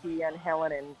Sophie and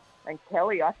Helen and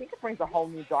Kelly. I think it brings a whole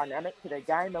new dynamic to their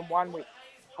game, and one which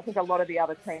I think a lot of the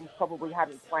other teams probably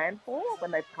hadn't planned for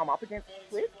when they've come up against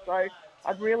Swifts. So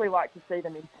I'd really like to see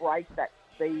them embrace that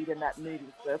speed and that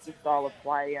moving circle style of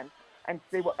play and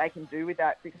see what they can do with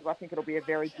that, because I think it'll be a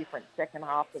very different second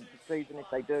half of the season if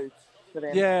they do for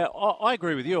them. Yeah, I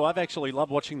agree with you. I've actually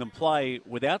loved watching them play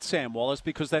without Sam Wallace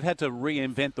because they've had to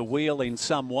reinvent the wheel in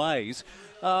some ways.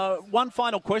 One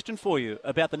final question for you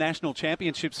about the national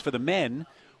championships for the men.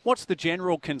 What's the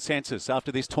general consensus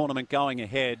after this tournament going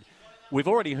ahead? We've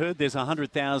already heard there's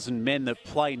 100,000 men that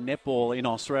play netball in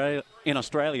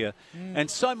Australia,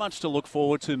 and so much to look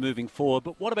forward to moving forward.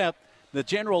 But what about the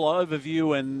general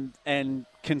overview and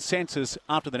consensus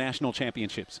after the national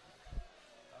championships?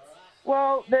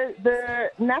 Well,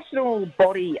 the national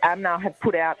body, AMNA, have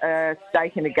put out a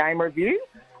Stake in the Game review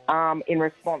in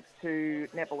response to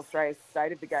Netball Australia's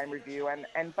State of the Game review.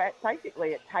 And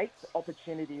basically it takes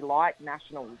opportunity like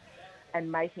nationals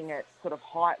and making it sort of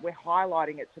we're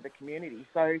highlighting it to the community.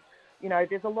 So,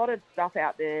 there's a lot of stuff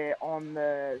out there on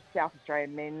the South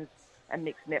Australian men's and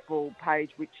mixed netball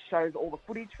page which shows all the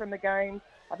footage from the games.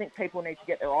 I think people need to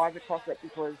get their eyes across it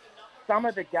because some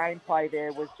of the gameplay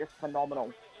there was just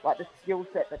phenomenal. Like the skill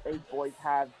set that these boys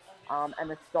have and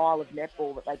the style of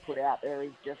netball that they put out there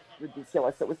is just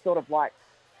ridiculous. It was sort of like,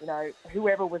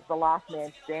 whoever was the last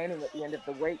man standing at the end of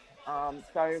the week.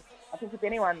 So I think if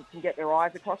anyone can get their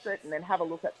eyes across it and then have a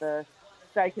look at the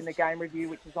Stake in the Game review,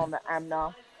 which is on the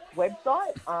AMNA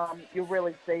website, you'll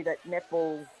really see that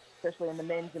netball, especially in the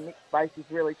men's and mixed space, is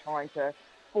really trying to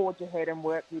forge ahead and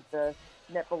work with the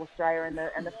Netball Australia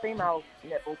and the female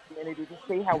netball community to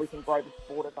see how we can grow the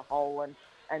sport as a whole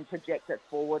and project it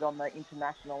forward on the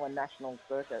international and national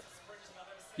circuits.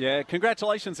 Yeah,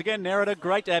 congratulations again, Nerida.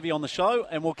 Great to have you on the show,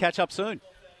 and we'll catch up soon.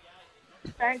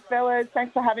 Thanks, fellas.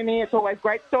 Thanks for having me. It's always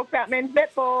great to talk about men's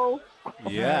netball.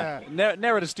 Yeah.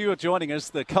 Nerida Stewart joining us,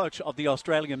 the coach of the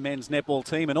Australian men's netball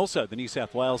team and also the New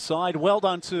South Wales side. Well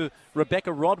done to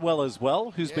Rebecca Rodwell as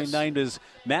well, who's been named as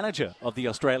manager of the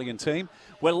Australian team.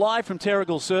 We're live from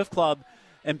Terrigal Surf Club.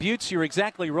 And Butts, you're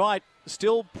exactly right.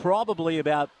 Still probably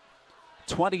about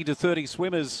 20 to 30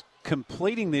 swimmers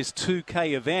completing this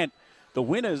 2K event. the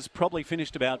winners probably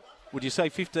finished about, would you say,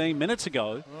 15 minutes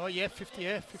ago? Oh, yeah,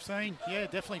 15. Yeah,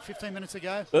 definitely 15 minutes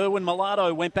ago. Erwin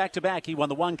Mulatto went back-to-back. He won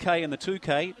the 1K and the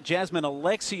 2K. Jasmine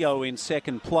Alexio in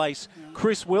second place.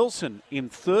 Chris Wilson in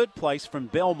third place from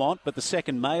Belmont, but the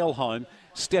second male home.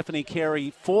 Stephanie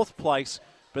Carey, fourth place,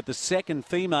 but the second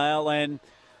female. And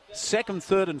second,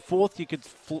 third and fourth, you could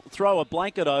throw a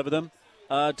blanket over them.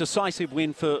 Decisive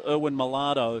win for Erwin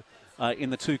Mulatto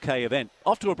in the 2K event.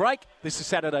 Off to a break. This is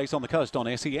Saturdays on the Coast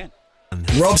on SEN.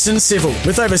 Robson Civil,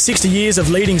 with over 60 years of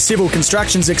leading civil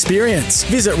constructions experience.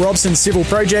 Visit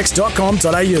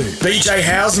robsoncivilprojects.com.au. BJ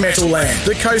Howes Metal Land,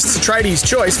 the coast's tradies'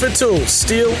 choice for tools,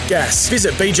 steel, gas.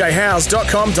 Visit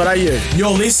bjhowes.com.au. You're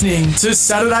listening to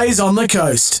Saturdays on the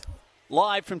Coast.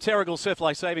 Live from Terrigal Surf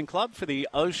Life Saving Club for the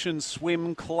Ocean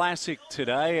Swim Classic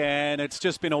today, and it's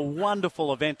just been a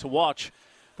wonderful event to watch.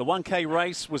 The 1K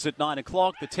race was at 9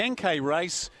 o'clock. The 10K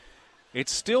race,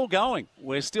 it's still going.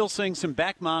 We're still seeing some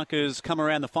back markers come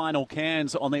around the final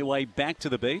cans on their way back to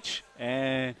the beach,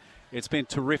 and it's been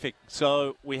terrific.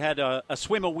 So we had a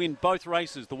swimmer win both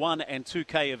races, the 1 and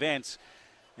 2K events,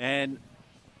 and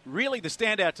really the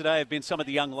standout today have been some of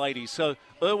the young ladies. So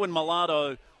Erwin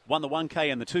Mulatto won the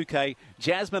 1K and the 2K.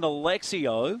 Jasmine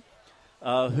Alexio,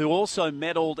 who also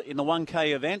medalled in the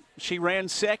 1K event, she ran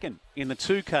second in the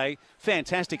 2K.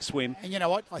 Fantastic swim. And you know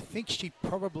what? I think she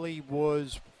probably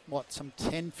was, some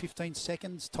 10, 15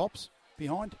 seconds tops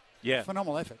behind? Yeah.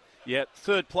 Phenomenal effort. Yeah.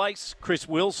 Third place, Chris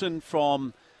Wilson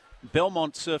from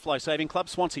Belmont Surf Life Saving Club,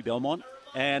 Swansea Belmont.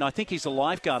 And I think he's a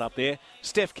lifeguard up there.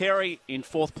 Steph Carey in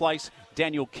fourth place.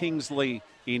 Daniel Kingsley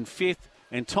in fifth.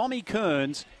 And Tommy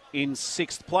Kearns in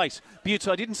sixth place. Butts,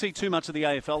 I didn't see too much of the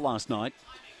AFL last night.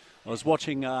 I was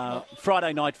watching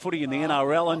Friday night footy in the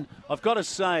NRL, and I've got to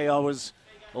say I was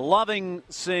loving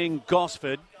seeing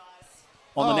Gosford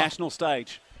on the national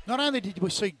stage. Not only did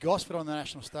we see Gosford on the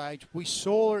national stage, we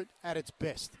saw it at its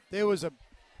best. There was an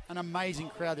amazing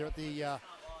crowd there at the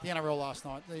NRL last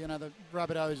night. The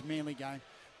Rabbitohs Manly game.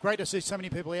 Great to see so many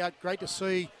people out. Great to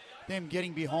see them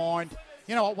getting behind.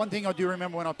 You know what? One thing I do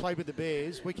remember when I played with the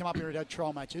Bears, we come up here and had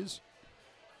trial matches.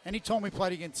 Anytime we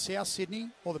played against South Sydney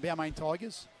or the Balmain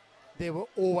Tigers, there were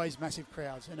always massive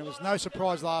crowds, and it was no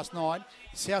surprise last night,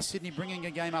 South Sydney bringing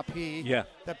a game up here,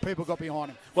 that people got behind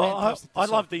them. Well, I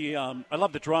love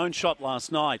the drone shot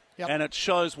last night, and it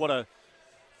shows what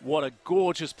a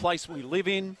gorgeous place we live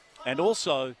in, and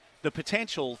also the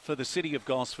potential for the city of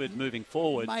Gosford moving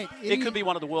forward. Mate, it could be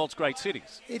one of the world's great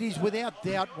cities. It is without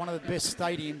doubt one of the best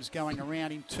stadiums going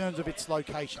around in terms of its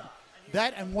location.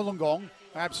 That and Wollongong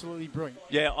are absolutely brilliant.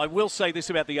 Yeah, I will say this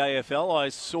about the AFL. I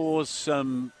saw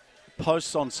some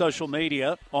posts on social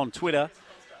media, on Twitter.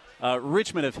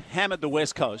 Richmond have hammered the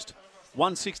West Coast,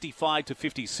 165 to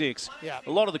 56. Yeah.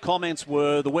 A lot of the comments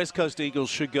were the West Coast Eagles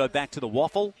should go back to the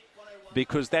waffle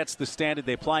because that's the standard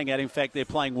they're playing at. In fact, they're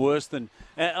playing worse than...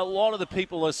 A lot of the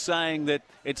people are saying that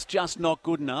it's just not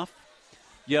good enough.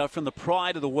 Yeah, from the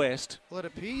pride of the West. Well, it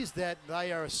appears that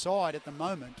they are a side at the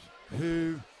moment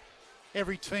who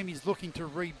every team is looking to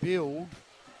rebuild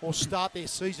or start their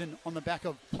season on the back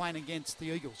of playing against the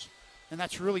Eagles. And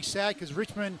that's really sad because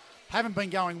Richmond haven't been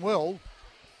going well,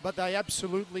 but they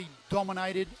absolutely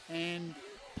dominated and,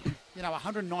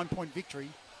 109-point victory,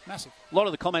 massive. A lot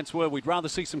of the comments were we'd rather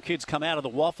see some kids come out of the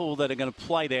waffle that are going to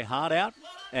play their heart out.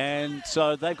 And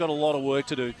so they've got a lot of work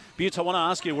to do. Butts, I want to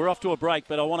ask you, we're off to a break,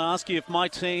 but I want to ask you if my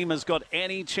team has got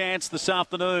any chance this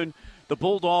afternoon. The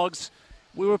Bulldogs,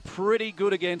 we were pretty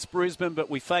good against Brisbane, but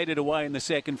we faded away in the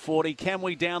second 40. Can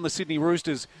we down the Sydney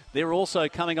Roosters? They're also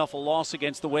coming off a loss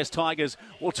against the West Tigers.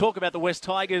 We'll talk about the West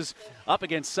Tigers up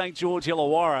against St. George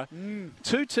Illawarra.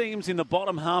 Two teams in the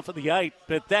bottom half of the 8,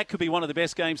 but that could be one of the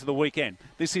best games of the weekend.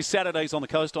 This is Saturdays on the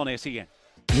Coast on SEN.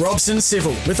 Robson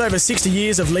Civil, with over 60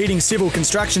 years of leading civil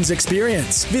constructions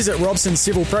experience. Visit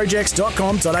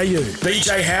robsoncivilprojects.com.au.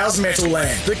 BJ Howes Metal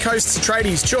Land, the coast's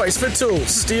tradies' choice for tools,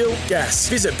 steel, gas.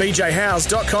 Visit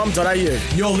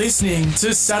bjhowes.com.au. You're listening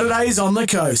to Saturdays on the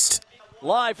Coast.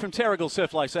 Live from Terrigal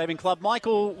Surf Life Saving Club.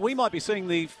 Michael, we might be seeing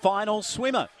the final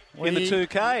swimmer in the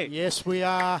 2K. Yes, we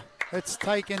are. It's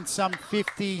taken some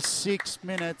 56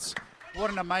 minutes. What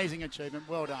an amazing achievement.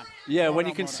 Well done. Yeah, well when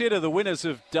done, you consider the winners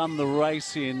have done the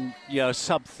race in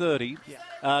sub 30,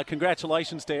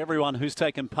 congratulations to everyone who's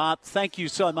taken part. Thank you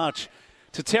so much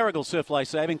to Terrigal Surf Life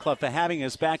Saving Club for having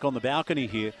us back on the balcony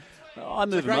here. I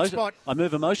move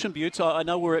emotion, Butts. I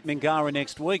know we're at Mingara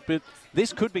next week, but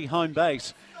this could be home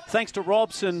base. Thanks to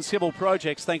Robson Civil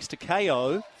Projects, thanks to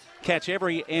KO. Catch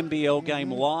every NBL game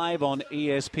live on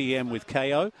ESPN with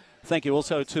KO. Thank you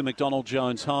also to McDonald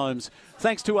Jones Homes.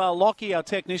 Thanks to Lockie, our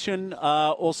technician.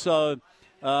 Also,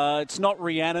 it's not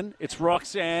Rhiannon, it's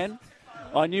Roxanne.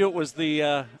 I knew it was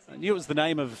the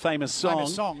name of a famous song.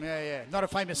 Famous song, yeah. Not a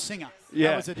famous singer.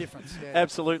 Yeah. That was the difference. Yeah.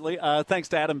 Absolutely. Thanks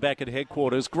to Adam back at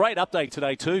headquarters. Great update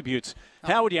today too, Butts.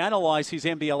 How would you analyse his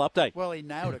NBL update? Well, he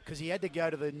nailed it because he had to go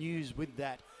to the news with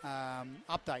that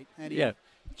update, and he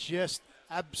just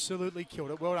absolutely killed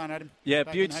it. Well done, Adam. Yeah,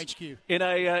 back in Butts. HQ. In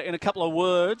a couple of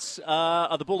words,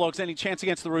 are the Bulldogs any chance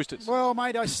against the Roosters? Well,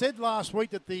 mate, I said last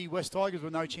week that the West Tigers were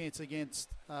no chance against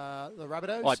the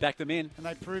Rabbitohs. I backed them in. And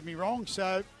they proved me wrong.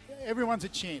 So everyone's a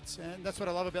chance, and that's what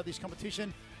I love about this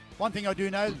competition. One thing I do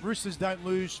know, Roosters don't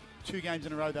lose 2 games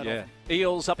in a row that often.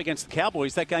 Eels up against the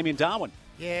Cowboys, that game in Darwin.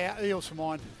 Yeah, Eels for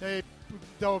mine. They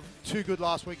were too good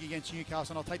last week against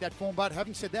Newcastle, and I'll take that form. But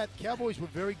having said that, Cowboys were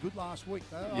very good last week.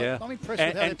 I'm impressed with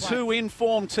how they And played. 2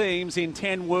 informed teams in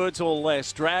 10 words or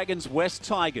less. Dragons, West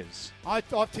Tigers. I've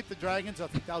tipped the Dragons. I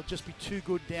think they'll just be too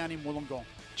good down in Wollongong.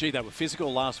 Gee, they were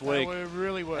physical last week. They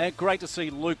really were. And great to see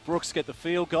Luke Brooks get the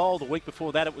field goal. The week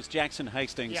before that, it was Jackson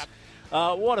Hastings.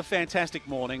 Yep. What a fantastic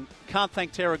morning. Can't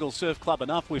thank Terrigal Surf Club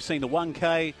enough. We've seen the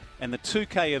 1K and the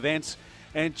 2K events,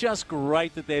 and just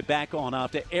great that they're back on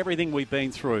after everything we've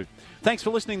been through. Thanks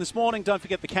for listening this morning. Don't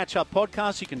forget the Catch Up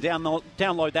podcast. You can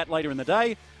download that later in the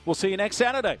day. We'll see you next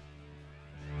Saturday.